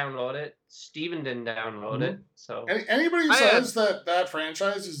didn't download it. Steven didn't download it. So anybody who says that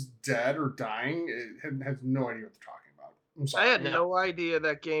franchise is dead or dying has no idea what they're talking about. I'm sorry. I had no idea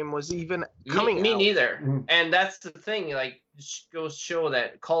that game was even coming out. Me neither. Mm-hmm. And that's the thing. Like, it goes to show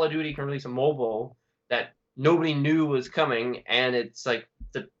that Call of Duty can release a mobile that nobody knew was coming, and it's like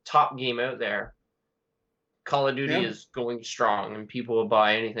the top game out there. Call of Duty is going strong, and people will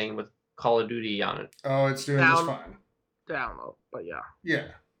buy anything with Call of Duty on it. Oh, it's doing just fine. Download, but yeah. Yeah.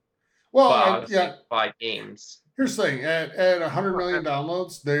 Well, buy games. Here's the thing: at 100 million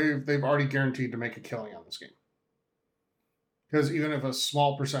downloads, they've already guaranteed to make a killing on this game. Because even if a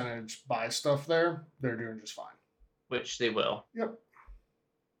small percentage buys stuff there, they're doing just fine. Which they will. Yep.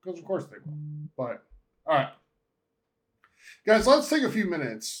 Because of course they will. But all right, guys, let's take a few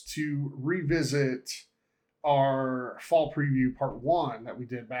minutes to revisit our fall preview part 1 that we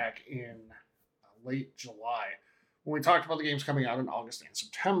did back in late July, when we talked about the games coming out in August and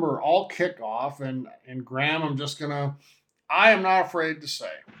September, all kickoff. And Graham, I am not afraid to say,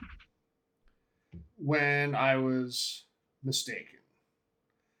 when I was mistaken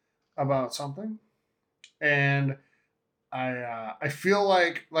about something, and I feel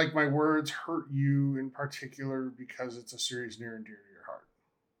like my words hurt you in particular because it's a series near and dear to your heart.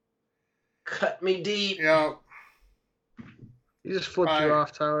 Cut me deep. You just flipped you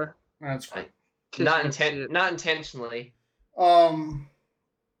off, Tyler. That's fine. Not intentionally.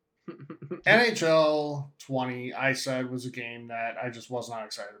 NHL 20, I said, was a game that I just was not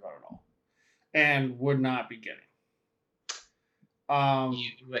excited about at all, and would not be getting.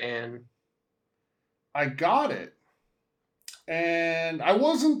 I got it, and I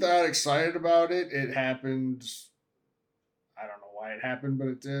wasn't that excited about it. It happened. I don't know why it happened, but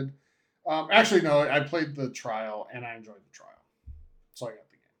it did. Actually, no, I played the trial, and I enjoyed the trial. So I got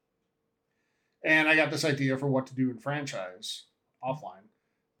the game. And I got this idea for what to do in franchise offline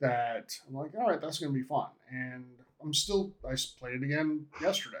that I'm like, all right, that's going to be fun. And I played it again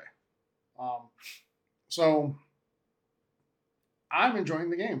yesterday. So I'm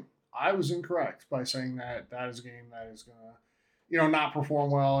enjoying the game. I was incorrect by saying that is a game that is going to, not perform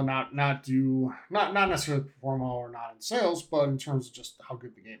well and not necessarily perform well or not in sales, but in terms of just how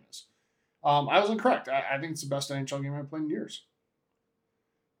good the game is. I was incorrect. I think it's the best NHL game I've played in years.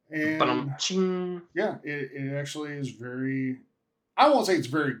 And yeah, it actually is very, I won't say it's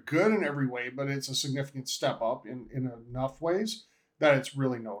very good in every way, but it's a significant step up in enough ways that it's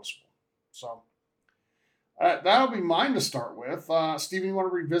really noticeable. So that'll be mine to start with. Steven, you want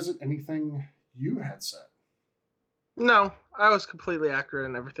to revisit anything you had said? No, I was completely accurate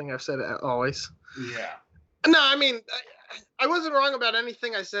in everything I've said always. Yeah. No, I mean, I wasn't wrong about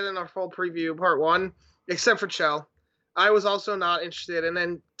anything I said in our full preview part 1, except for Chell. I was also not interested. And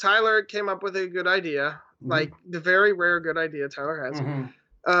then Tyler came up with a good idea, like the very rare good idea Tyler has,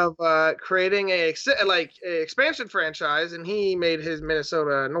 of creating a expansion franchise. And he made his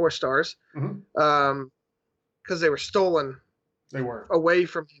Minnesota North Stars because they were stolen. They were away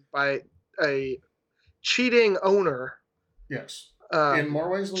from him by a cheating owner. Yes, in more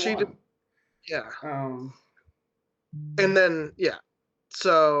ways than one. Yeah. And then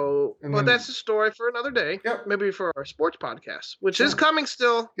So, but that's a story for another day. Yep. Maybe for our sports podcast, which is coming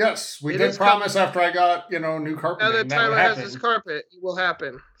still. Yes, we did promise after I got new carpet. Now that Tyler has his carpet, it will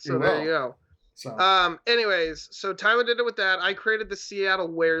happen. So there you go. So, anyways, so Tyler did it with that. I created the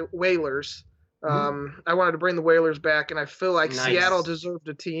Seattle Whalers. I wanted to bring the Whalers back, and I feel like Seattle deserved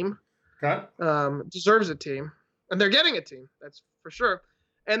a team. Okay. Deserves a team, and they're getting a team. That's for sure.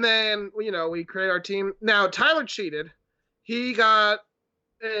 And then we create our team. Now Tyler cheated. He got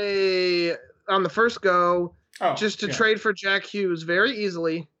on the first go just to trade for Jack Hughes very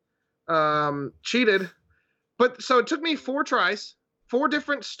easily. Cheated. But so it took me 4 tries, 4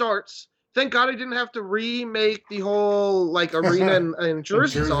 different starts. Thank God I didn't have to remake the whole arena and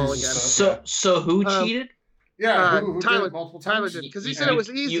jerseys all again. So who cheated? Yeah, Tyler. Did multiple times? Tyler did because he said it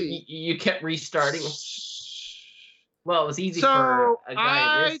was easy. You kept restarting. Well, it was easy for a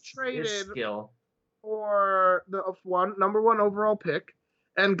guy this skill. For the number 1 overall pick,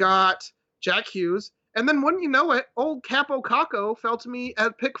 and got Jack Hughes, and then wouldn't you know it, old Capo Caco fell to me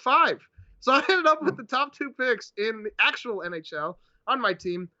at pick 5. So I ended up with the top 2 picks in the actual NHL on my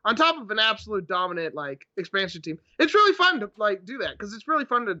team, on top of an absolute dominant like expansion team. It's really fun to like do that because it's really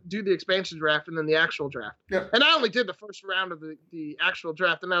fun to do the expansion draft and then the actual draft. Yep. And I only did the first round of the actual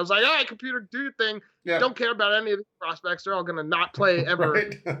draft, and I was like, all right, computer, do your thing. Yep. Don't care about any of these prospects. They're all gonna not play ever.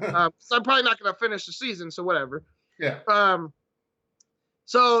 Right. So I'm probably not gonna finish the season, so whatever. Yeah.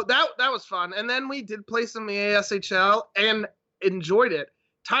 So that was fun, and then we did play some ASHL and enjoyed it.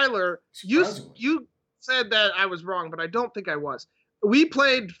 Tyler, you said that I was wrong, but I don't think I was. We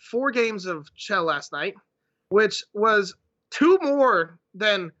played 4 games of Chell last night, which was 2 more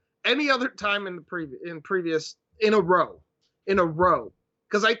than any other time in a row.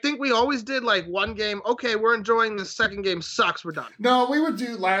 Because I think we always did like 1 game. Okay, we're enjoying the second game. Sucks. We're done. No, we would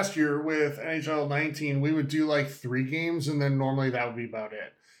do last year with NHL 19. We would do like 3 games, and then normally that would be about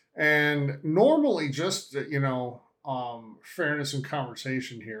it. And normally, just fairness and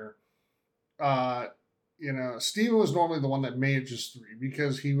conversation here. Steven was normally the one that made it just 3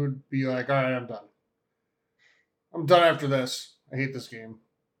 because he would be like, all right, I'm done. I'm done after this. I hate this game.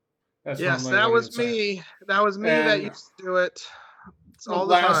 That was me. That was me that used to do it. It's all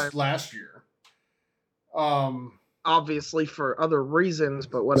the time. Last year. Obviously for other reasons,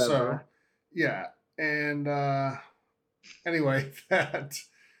 but whatever. So, yeah. And anyway,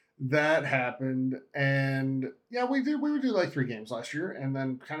 that happened. And yeah, we would do like 3 games last year and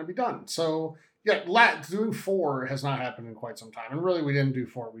then kind of be done. So yeah, doing 4 has not happened in quite some time. And really, we didn't do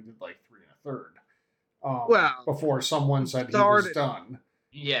 4. We did like 3 1/3. Before someone said he was done.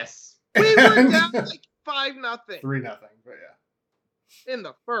 Yes. We were down like 5-0. 3-0, but yeah. In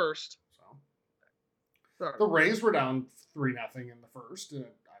the first. So the Rays were down 3-0 in the first. And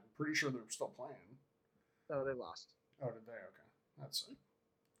I'm pretty sure they were still playing. No, they lost. Oh, did they? Okay. That's it.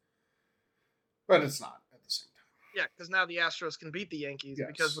 But it's not at the same time. Yeah, because now the Astros can beat the Yankees. Yes.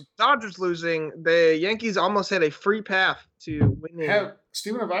 Because with the Dodgers losing, the Yankees almost had a free path to winning.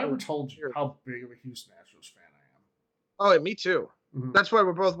 Steven, have I ever told you how big of a Houston Astros fan I am? Oh, and me too. Mm-hmm. That's why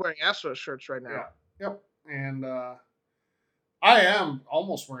we're both wearing Astros shirts right now. Yeah. Yep. And I am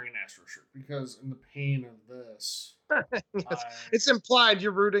almost wearing an Astros shirt because in the pain of this. Yes. It's implied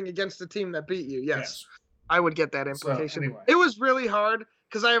you're rooting against the team that beat you. Yes. I would get that implication. So, anyway. It was really hard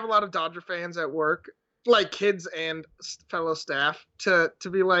because I have a lot of Dodger fans at work, like kids and fellow staff, to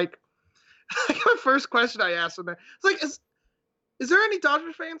be like, the first question I asked them, it's like, is there any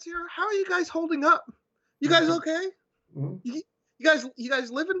Dodger fans here? How are you guys holding up? You guys okay? Mm-hmm. You guys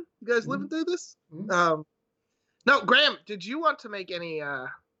living? You guys living through this? Mm-hmm. No, Graham, did you want to make any? Man,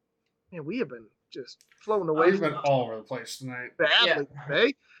 we have been just floating away. We've been all over the place tonight. Badly,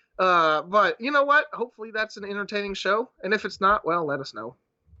 today. But you know what? Hopefully that's an entertaining show. And if it's not, well, let us know.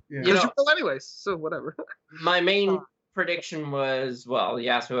 Yeah. You will anyways, so whatever. My main prediction was, well, you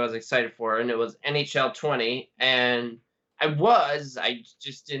asked me what I was excited for, and it was NHL 20. And I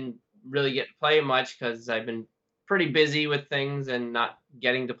just didn't really get to play much because I've been pretty busy with things and not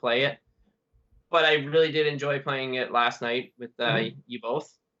getting to play it. But I really did enjoy playing it last night with you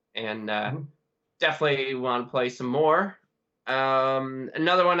both. And definitely want to play some more.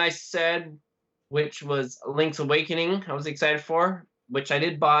 Another one I said, which was Link's Awakening, I was excited for, which I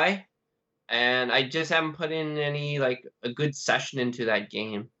did buy. And I just haven't put in any, like, a good session into that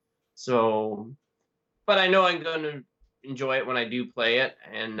game. So, but I know I'm going to enjoy it when I do play it.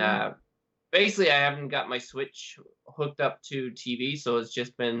 And basically, I haven't got my Switch hooked up to TV, so it's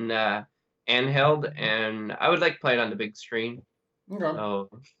just been handheld. And I would like to play it on the big screen. Okay. So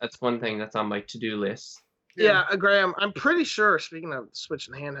that's one thing that's on my to-do list. Yeah, Graham, I'm pretty sure, speaking of Switch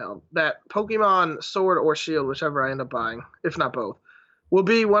and handheld, that Pokemon Sword or Shield, whichever I end up buying, if not both, will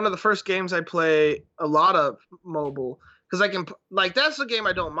be one of the first games I play a lot of mobile. Because I can, like, that's the game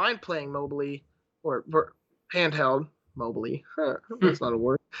I don't mind playing mobily or handheld. Mobily. That's not a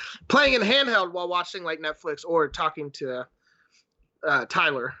word. Playing in handheld while watching, like, Netflix or talking to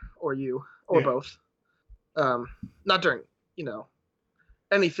Tyler or you or both. Not during,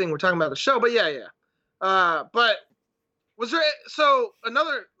 anything we're talking about the show, but yeah. But was there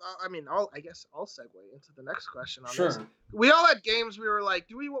I guess I'll segue into the next question on this. We all had games we were like,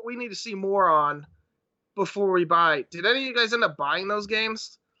 we need to see more on before we buy. Did any of you guys end up buying those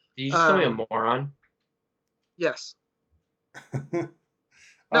games? Did you just call me a moron? Yes.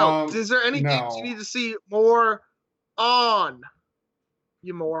 No. Is there any games you need to see more on?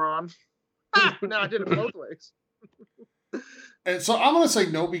 You moron. Now I did it both ways. And so I'm going to say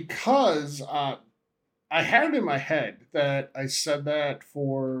no because I had it in my head that I said that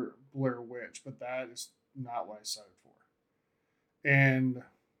for Blair Witch, but that is not what I said it for. And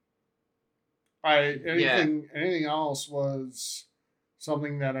anything else was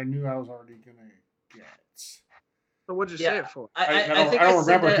something that I knew I was already gonna get. So what'd you say it for? I don't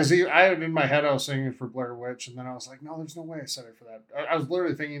remember because I had in my head I was saying it for Blair Witch, and then I was like, no, there's no way I said it for that. I was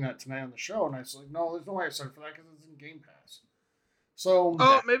literally thinking that tonight on the show, and I was like, no, there's no way I said it for that because it's in Game Pass. So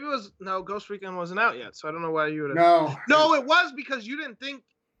maybe it was Ghost Recon wasn't out yet, so I don't know why you would have. No, it was because you didn't think.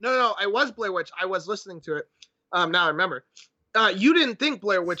 No, I was Blair Witch. I was listening to it. Now I remember. You didn't think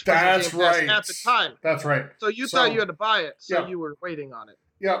Blair Witch was in Game Pass at the time. That's right. So you thought you had to buy it, so you were waiting on it.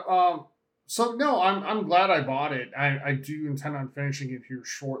 Yeah. So no, I'm glad I bought it. I do intend on finishing it here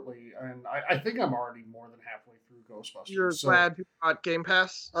shortly, and I think I'm already more than halfway through Ghostbusters. You're glad you bought Game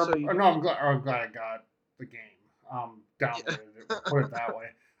Pass? No, I'm glad I got the game. Downloaded it, put it that way.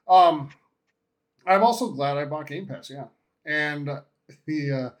 I'm also glad I bought Game Pass, yeah. And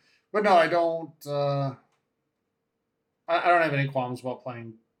but no, I don't. I don't have any qualms about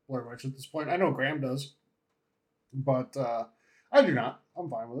playing Blair Witch at this point. I know Graham does, but I do not. I'm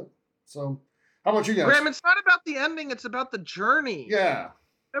fine with it. So, how about you guys? Graham, it's not about the ending; it's about the journey. Yeah.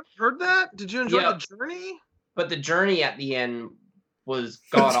 Ever heard that? Did you enjoy the journey? But the journey at the end was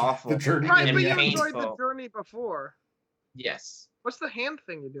god awful. The journey, right? But you enjoyed the journey before. Yes. What's the hand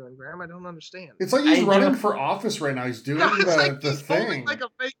thing you're doing, Graham? I don't understand. It's like he's running for office right now. He's doing the thing. Holding like a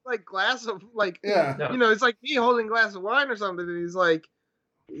fake glass of yeah. You know, it's like me holding a glass of wine or something. And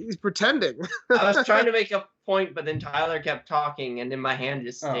he's pretending. I was trying to make a point, but then Tyler kept talking, and then my hand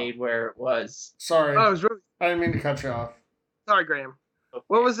just stayed where it was. Sorry. Oh, it was really. I didn't mean to cut you off. Sorry, Graham. Okay.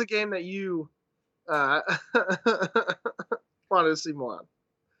 What was the game that you wanted to see more of?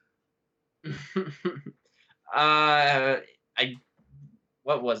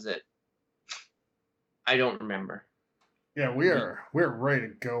 What was it? I don't remember. Yeah, we're ready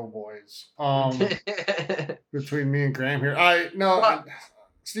to go, boys. Between me and Graham here,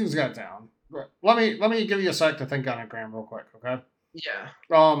 Steven's got it down. Let me give you a sec to think on it, Graham, real quick, okay? Yeah.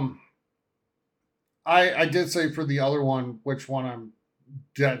 I did say for the other one, which one I'm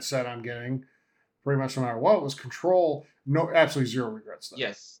dead set on getting, pretty much no matter what, was Control. No, absolutely zero regrets though.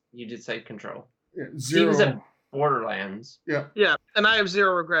 Yes, you did say Control. Yeah, zero. Steven's Borderlands. Yeah. Yeah, and I have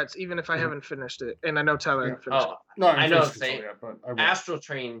zero regrets, even if I haven't finished it, and I know Tyler hasn't finished it. No, I know. Yet, but Astral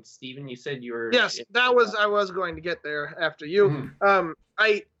Train, Steven, you said you were. Yes, I was going to get there after you. Mm-hmm.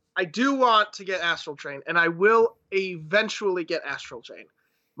 I do want to get Astral Train, and I will eventually get Astral Train.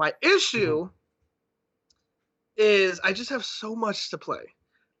 My issue is I just have so much to play.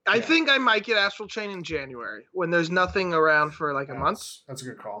 I think I might get Astral Train in January when there's nothing around for like a month. That's a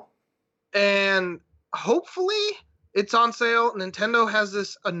good call. And hopefully it's on sale. Nintendo has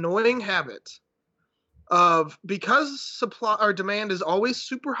this annoying habit of, because supply or demand is always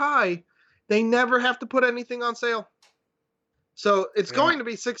super high, they never have to put anything on sale. So it's going to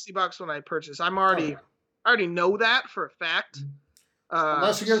be $60 when I purchase. I already know that for a fact.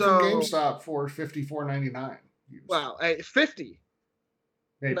 Unless you get it from GameStop for $54.99. Wow,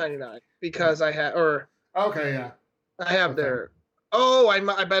 $50.99 because I have I have their. Oh,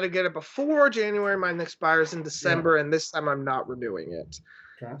 I better get it before January. Mine expires in December, and this time I'm not renewing it.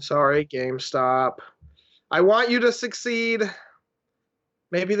 Okay. Sorry, GameStop. I want you to succeed.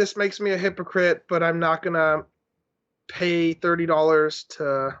 Maybe this makes me a hypocrite, but I'm not gonna pay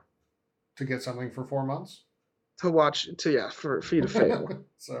 $30 to get something for 4 months. For you to fail.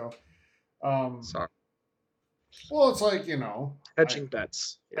 So, sorry. Well, it's like, hedging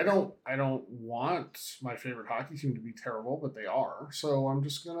bets. I don't want my favorite hockey team to be terrible, but they are. So I'm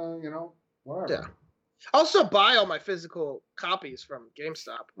just gonna, whatever. Yeah. Also buy all my physical copies from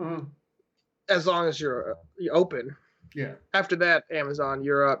GameStop. As long as you're open. Yeah. After that, Amazon,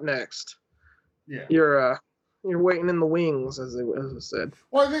 you're up next. Yeah. You're waiting in the wings, as I said.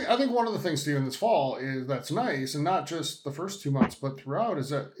 Well, I think one of the things, Steven, this fall is that's nice, and not just the first 2 months, but throughout, is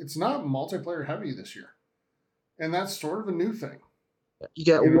that it's not multiplayer heavy this year. And that's sort of a new thing. You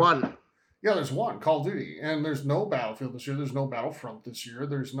get one. Yeah, there's one, Call of Duty. And there's no Battlefield this year. There's no Battlefront this year.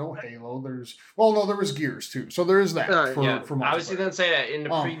 There's no Halo. There was Gears, too. So there is that for multiplayer. I was going to say that in the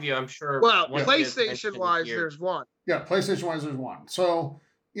preview, I'm sure. Well, PlayStation-wise, there's one. Yeah, PlayStation-wise, there's one. So,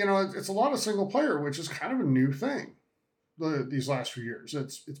 it's a lot of single-player, which is kind of a new thing these last few years.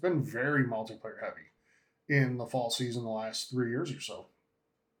 It's been very multiplayer heavy in the fall season the last 3 years or so.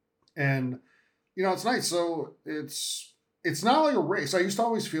 And it's nice. So it's not like a race. I used to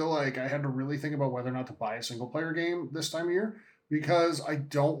always feel like I had to really think about whether or not to buy a single player game this time of year because I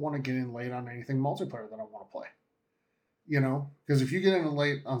don't want to get in late on anything multiplayer that I want to play. Because if you get in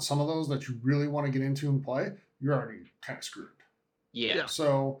late on some of those that you really want to get into and play, you're already kind of screwed. Yeah.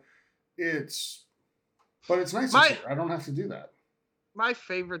 So it's nice this year. I don't have to do that. My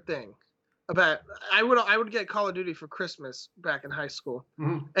favorite thing But I would get Call of Duty for Christmas back in high school,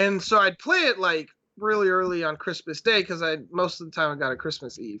 Mhm. and so I'd play it like really early on Christmas Day because most of the time I got it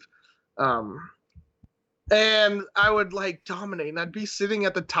Christmas Eve, and I would like dominate, and I'd be sitting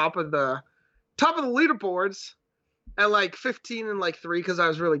at the top of the leaderboards at like 15 and like 3 because I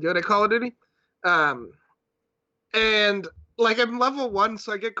was really good at Call of Duty, and like I'm level 1,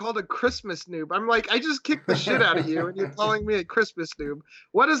 so I get called a Christmas noob. I'm like, I just kicked the shit out of you, and you're calling me a Christmas noob.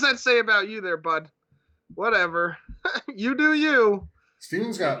 What does that say about you there, bud? Whatever. You do you.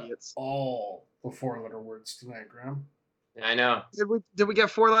 Steven's got Idiots. all the 4-letter words tonight, Graham. I know. Did we get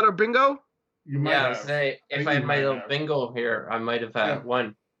 4-letter bingo? You might Yeah, I have. was saying, if think I you had my might little have. bingo here, I might have had Yeah.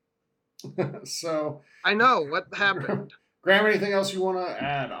 one. So, I know what happened. Graham, anything else you want to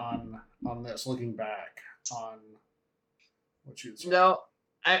add on this? Looking back on what you'd say. No,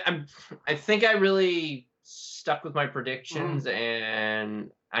 I think I really stuck with my predictions, and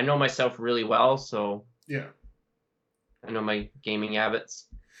I know myself really well, so Yeah. I know my gaming habits.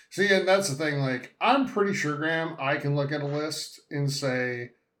 See, and that's the thing. Like, I'm pretty sure, Graham, I can look at a list and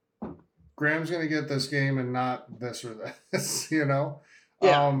say, Graham's going to get this game and not this or this, you know?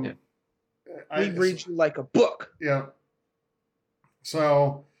 Yeah. Yeah. We read you like a book. Yeah.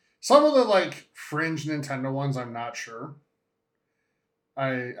 So, some of the, like, fringe Nintendo ones, I'm not sure.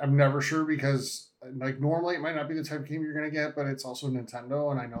 I'm never sure because, like, normally it might not be the type of game you're going to get, but it's also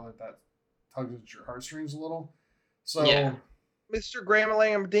Nintendo, and I know that tugs at your heartstrings a little. So, Yeah. Mr.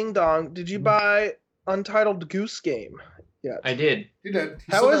 Graham Ding Dong, did you buy Untitled Goose Game yet? I did. he did.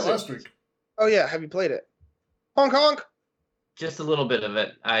 He How said is that it? last week. Oh yeah, have you played it? Honk honk. Just a little bit of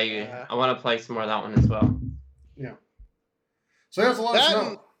it. I Yeah. want to play some more of that one as well. Yeah. So, that's a lot of That snow.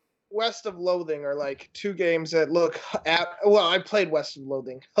 and West of Loathing are like two games that look at. Well, I played West of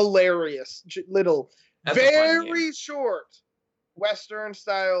Loathing. Hilarious, little, That's a fun very short Western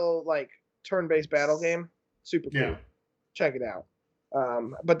style like turn-based battle game. Super cool. Yeah. Check it out.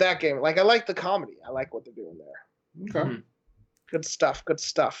 But that game, like, I like the comedy. I like what they're doing there. Okay. Mhm. Good stuff. Good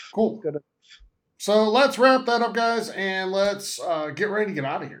stuff. Cool. Good. So let's wrap that up, guys, and let's get ready to get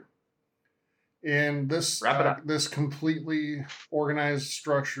out of here. In this Wrap it up. this completely organized,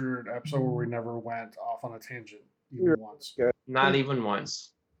 structured episode where we never went off on a tangent even You're once. good. Not even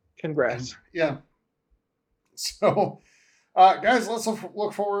once. Congrats. Yeah. So, guys, let's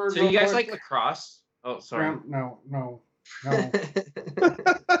look forward. So real you guys quick. like lacrosse? Oh, sorry. Graham, no.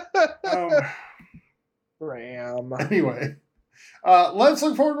 Ram. Anyway, let's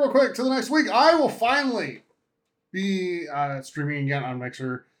look forward real quick to the next week. I will finally be streaming again on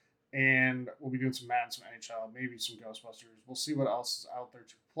Mixer, and we'll be doing some Madden, some NHL, maybe some Ghostbusters. We'll see what else is out there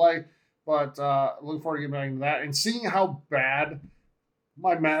to play. But looking forward to getting back into that and seeing how bad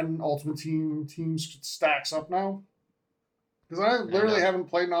my Madden Ultimate Team stacks up now. Because I literally haven't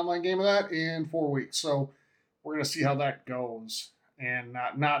played an online game of that in 4 weeks. So we're going to see how that goes. And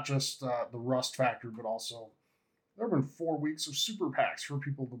not just the rust factor, but also there have been 4 weeks of super packs for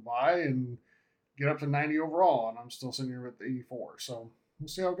people to buy and get up to 90 overall. And I'm still sitting here with 84. So we'll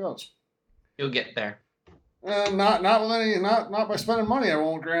see how it goes. You'll get there. Not with any, not by spending money. I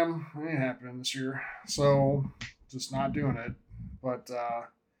won't, Graham. It ain't happening this year. So just not doing it. But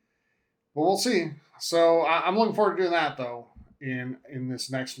we'll see. So I'm looking forward to doing that though in this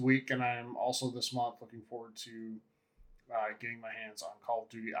next week, and I'm also this month looking forward to getting my hands on Call of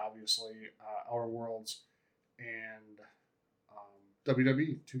Duty, obviously, Outer Worlds, and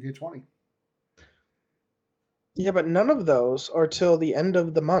WWE 2K20. Yeah, but none of those are till the end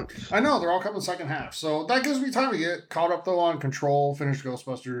of the month. I know, they're all coming second half. So that gives me time to get caught up, though, on Control, finish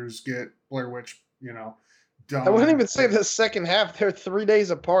Ghostbusters, get Blair Witch, done. I wouldn't even say the second half. They're 3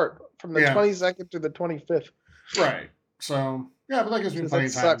 days apart from the 22nd to the 25th. Right. So, yeah, but that gives me plenty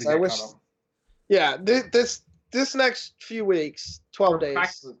of time sucks. to get I wish. caught up. Yeah, this next few weeks, 12 We're days,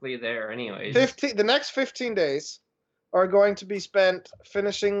 practically there anyways. 15. The next 15 days are going to be spent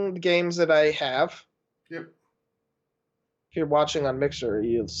finishing the games that I have. Yep. If you're watching on Mixer,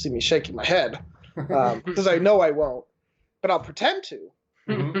 you'll see me shaking my head because I know I won't, but I'll pretend to.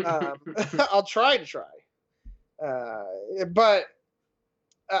 Mhm. I'll try to try. But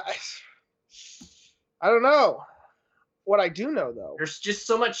I don't know. What I do know, though, There's just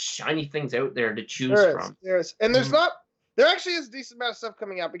so much shiny things out there to choose from. there is, and there's not. There actually is a decent amount of stuff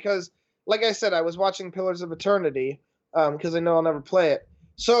coming out because, like I said, I was watching Pillars of Eternity because I know I'll never play it.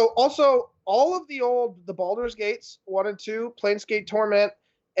 So also all of the Baldur's Gates 1 and 2, Planescape Torment,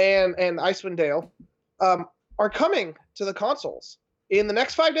 and Icewind Dale are coming to the consoles in the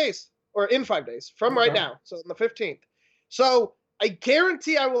next 5 days, or in 5 days from right now. So on the 15th. So I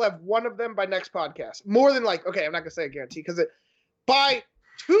guarantee I will have one of them by next podcast. More than I'm not gonna say I guarantee because by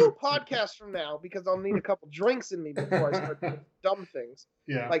 2 podcasts from now, because I'll need a couple drinks in me before I start doing dumb things.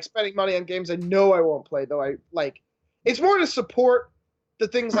 Yeah. Like spending money on games I know I won't play, though I like. It's more to support the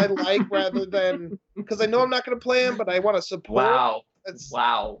things I like rather than because I know I'm not going to play them, but I want to support. Wow. It's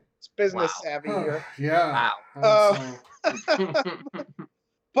business savvy here. Yeah. Wow.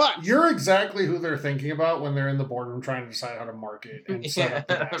 But you're exactly who they're thinking about when they're in the boardroom trying to decide how to market and set up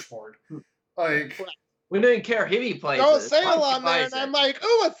the dashboard. Like, we don't care if he plays. No sale on there, and I'm like,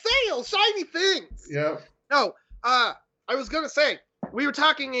 oh, a sale, shiny things. Yep. No, I was gonna say we were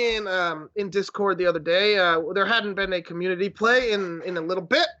talking in Discord the other day. There hadn't been a community play in a little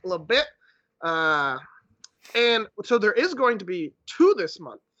bit, and so there is going to be 2 this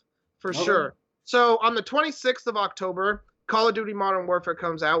month for sure. So on the 26th of October, Call of Duty Modern Warfare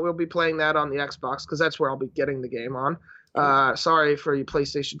comes out. We'll be playing that on the Xbox because that's where I'll be getting the game on. Sorry for you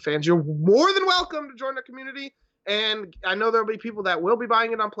PlayStation fans. You're more than welcome to join the community. And I know there'll be people that will be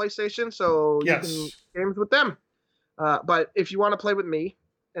buying it on PlayStation, so you can games with them. But if you want to play with me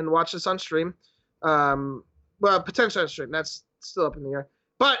and watch this on stream, well, potentially on stream, that's still up in the air.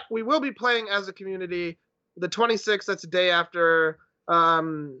 But we will be playing as a community. The 26th, that's the day after.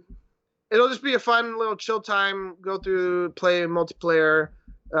 It'll just be a fun little chill time. Go through, play multiplayer,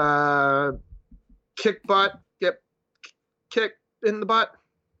 kick butt, get kicked in the butt,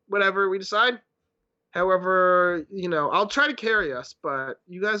 whatever we decide. However, I'll try to carry us, but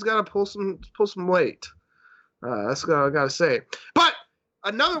you guys gotta pull some weight. That's what I gotta say. But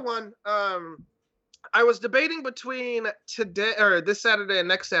another one, I was debating between today or this Saturday and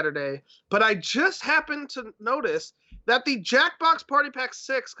next Saturday, but I just happened to notice that the Jackbox Party Pack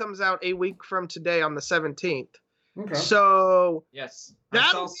 6 comes out a week from today on the 17th. Okay. So yes,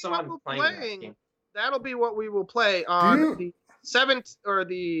 that'll be what we're playing. That'll be what we will play on the 7th or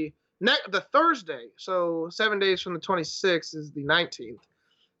the Thursday. So 7 days from the 26th is the 19th.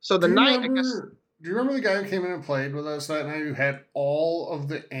 So the night. Do you remember the guy who came in and played with us that night who had all of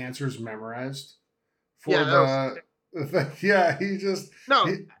the answers memorized? He just no.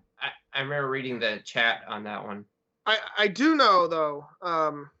 I remember reading the chat on that one. I do know though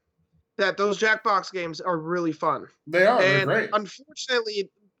that those Jackbox games are really fun. They are. And they're great. Unfortunately,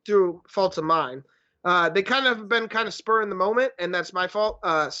 through faults of mine, they kind of been spur in the moment, and that's my fault.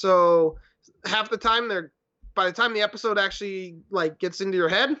 So half the time by the time the episode actually gets into your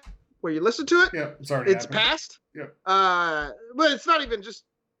head where you listen to it, it's past. Yeah. But it's not even just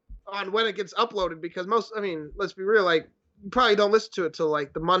on when it gets uploaded because let's be real, you probably don't listen to it till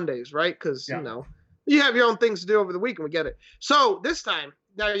the Mondays, right? Because you have your own things to do over the week, and we get it. So this time,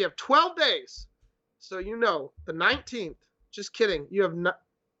 now you have 12 days. So the 19th. Just kidding. You have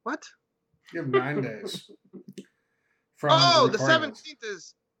what? You have 9 days. The 17th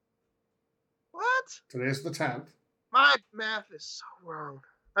is what? Today's the 10th. My math is so wrong.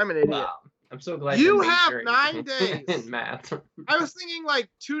 I'm an idiot. Wow. I'm so glad you have 9 days in math. I was thinking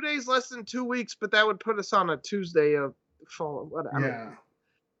 2 days less than 2 weeks, but that would put us on a Tuesday of fall. Whatever.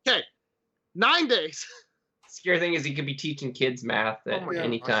 Yeah. Okay. 9 days. Scary thing is he could be teaching kids math at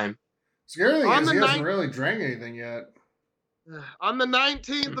any time. Scary thing is he hasn't really drank anything yet. On the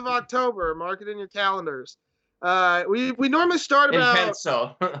 19th of October, mark it in your calendars. We normally start about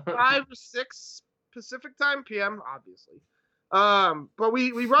 5 or 6 Pacific time PM, obviously. But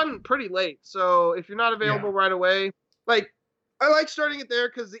we run pretty late, so if you're not available right away, I like starting it there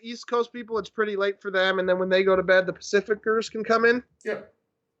because the East Coast people, it's pretty late for them, and then when they go to bed, the Pacificers can come in. Yep.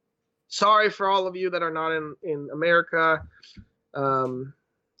 Sorry for all of you that are not in America.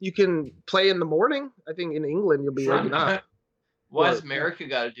 You can play in the morning. I think in England you'll be waking up. What's America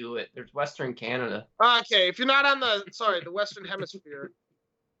got to do it? There's Western Canada. Okay, if you're not on the Western Hemisphere,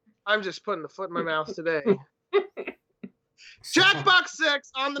 I'm just putting the foot in my mouth today. Jackbox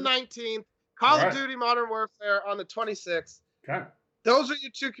 6 on the 19th. Call of Duty Modern Warfare on the 26th. Okay. Those are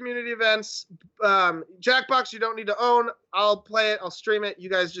your 2 community events. Jackbox you don't need to own. I'll play it. I'll stream it. You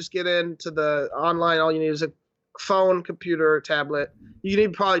guys just get into the online. All you need is a phone, computer, tablet. You need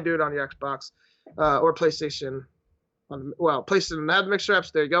to probably do it on your Xbox or PlayStation. PlayStation have the mixer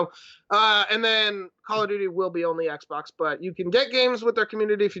apps. There you go. And then Call of Duty will be only Xbox, but you can get games with our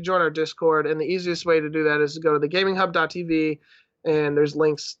community if you join our Discord. And the easiest way to do that is to go to thegaminghub.tv, and there's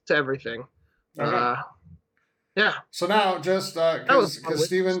links to everything. Okay. Yeah. So now, just because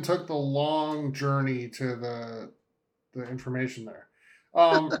Steven took the long journey to the information there,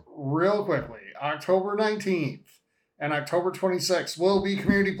 real quickly, October 19th and October 26th will be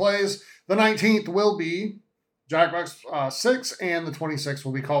community plays. The 19th will be Jackbox 6, and the 26th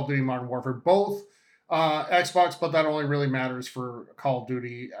will be Call of Duty Modern Warfare. Both Xbox, but that only really matters for Call of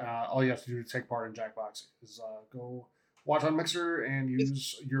Duty. All you have to do to take part in Jackbox is go watch on Mixer and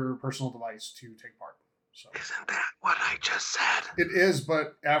use your personal device to take part. So isn't that what I just said? it is,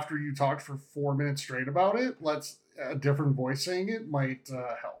 but after you talked for 4 minutes straight about it, a different voice saying it might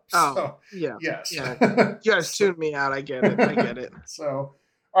help. Oh, so, yeah. Yes. Yeah. You guys tuned me out. I get it. So,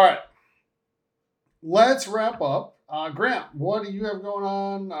 all right. Let's wrap up. Grant, what do you have going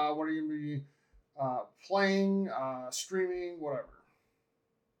on? What are you going to be playing, streaming, whatever?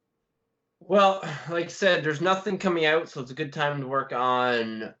 Well, like I said, there's nothing coming out, so it's a good time to work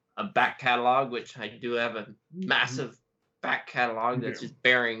on a back catalog, which I do have a massive back catalog that's just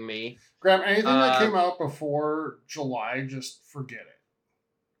bearing me. Graham, anything that came out before July, just forget it.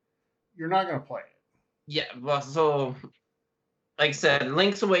 You're not going to play it. Yeah, well, so, like I said,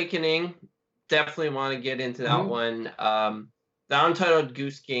 Link's Awakening, definitely want to get into that one. The Untitled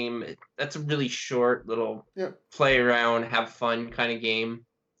Goose Game, that's a really short little play around, have fun kind of game.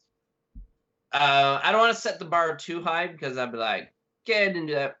 I don't want to set the bar too high because I'd be like, get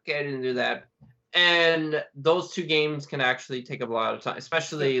into that. And those two games can actually take up a lot of time,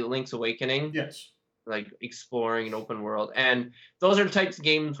 especially Link's Awakening. Yes. Like exploring an open world. And those are the types of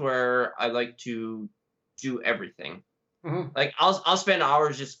games where I like to do everything. Like I'll spend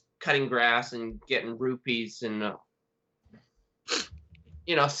hours just cutting grass and getting rupees and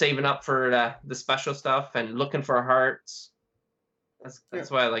saving up for the special stuff and looking for hearts. That's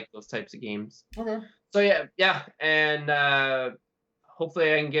why I like those types of games. Okay. So yeah, and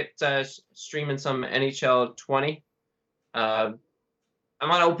hopefully I can get streaming some NHL 20. I'm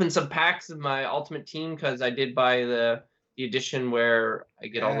gonna open some packs of my Ultimate Team because I did buy the edition where I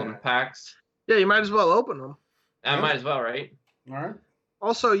get all them packs. Yeah, you might as well open them. I might as well, right? All right.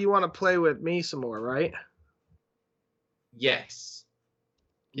 Also, you want to play with me some more, right? Yes.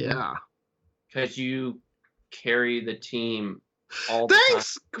 Yeah. Because you carry the team all the time.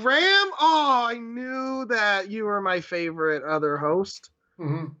 Thanks, Graham. Oh, I knew that you were my favorite other host.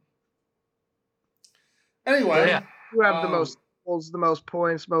 Anyway, you have the most goals, the most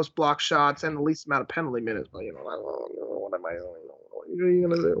points, most block shots, and the least amount of penalty minutes. But I don't know what am I doing? What are you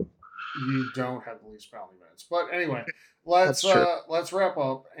gonna do? You don't have the least penalty minutes. But anyway, let's wrap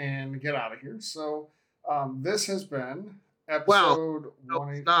up and get out of here. So this has been episode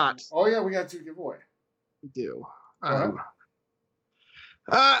 180. Not. Oh yeah, we got to give away. We do.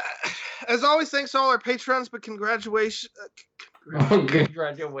 As always, thanks to all our patrons, but congratulations.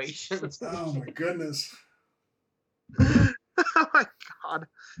 Congratulations. Oh my goodness. Oh my God.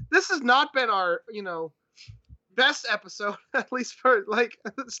 This has not been our, best episode, at least for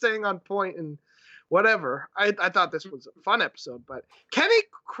staying on point and whatever. I thought this was a fun episode, but Kenny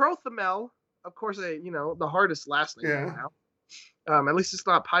Crothamel, of course, the hardest last name now. At least it's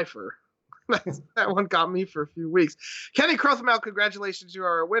not Pfeiffer. That one got me for a few weeks. Kenny Crothamel, congratulations, you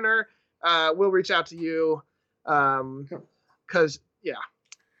are a winner. We'll reach out to you because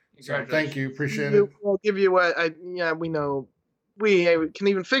So thank you, appreciate it. We'll give you what we know. We can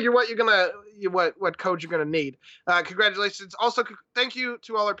even figure what you're gonna what code you're gonna need. Congratulations! Also, thank you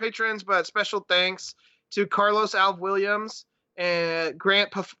to all our patrons, but special thanks to Carlos Alv Williams and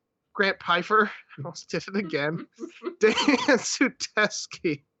Grant Pfeiffer. I almost did it again. Dan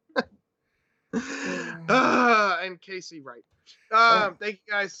Suteski. And Casey Wright. Thank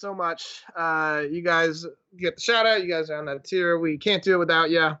you guys so much. You guys get the shout out. You guys are on that tier. We can't do it without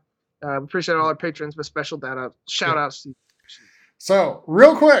you. Appreciate all our patrons, but special shout outs to you. So,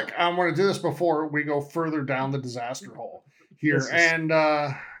 real quick, I'm going to do this before we go further down the disaster hole here. And,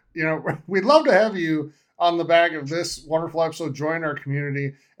 we'd love to have you on the back of this wonderful episode. Join our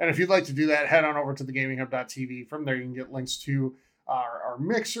community. And if you'd like to do that, head on over to thegaminghub.tv. From there, you can get links to our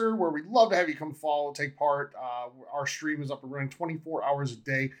Mixer, where we'd love to have you come follow, take part. Our stream is up and running 24 hours a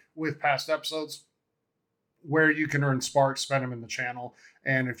day with past episodes where you can earn Sparks, spend them in the channel.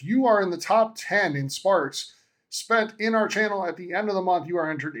 And if you are in the top 10 in Sparks spent in our channel at the end of the month, you are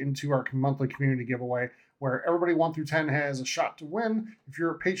entered into our monthly community giveaway where everybody 1 through 10 has a shot to win. If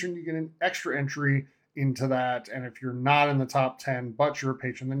you're a patron, you get an extra entry into that. And if you're not in the top 10, but you're a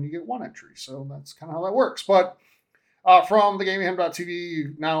patron, then you get 1 entry. So that's kind of how that works. But from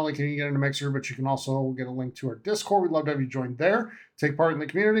thegaminghub.tv, not only can you get into Mixer, but you can also get a link to our Discord. We'd love to have you join there, take part in the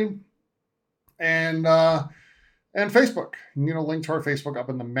community. And Facebook. You can get a link to our Facebook up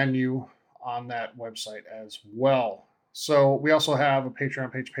in the menu on that website as well. So we also have a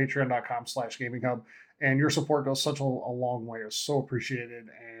Patreon page, patreon.com/gaminghub. And your support goes such a long way. It's so appreciated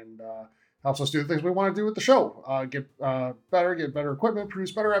and helps us do the things we want to do with the show. Get better equipment,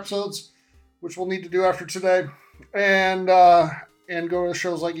 produce better episodes, which we'll need to do after today. And go to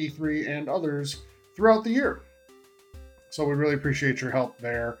shows like E3 and others throughout the year. So we really appreciate your help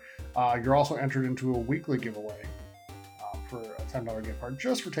there. You're also entered into a weekly giveaway $10 gift card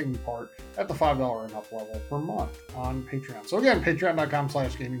just for taking part at the $5 and up level per month on Patreon. So again,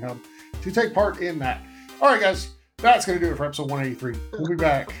 patreon.com/gaminghub to take part in that. All right, guys, that's going to do it for episode 183. We'll be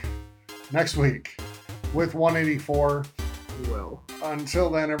back next week with 184. Well, until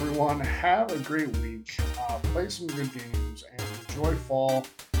then, everyone, have a great week. Play some good games and enjoy fall.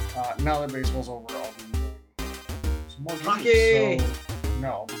 Now that baseball's over, I'll be doing some more games. Hockey! So, no,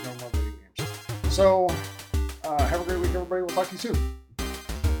 I'll be doing more video games. So, have a great week, everybody. We'll talk to you soon. All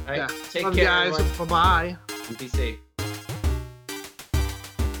right, yeah. take Love care, you guys. everyone. Bye-bye. And be safe.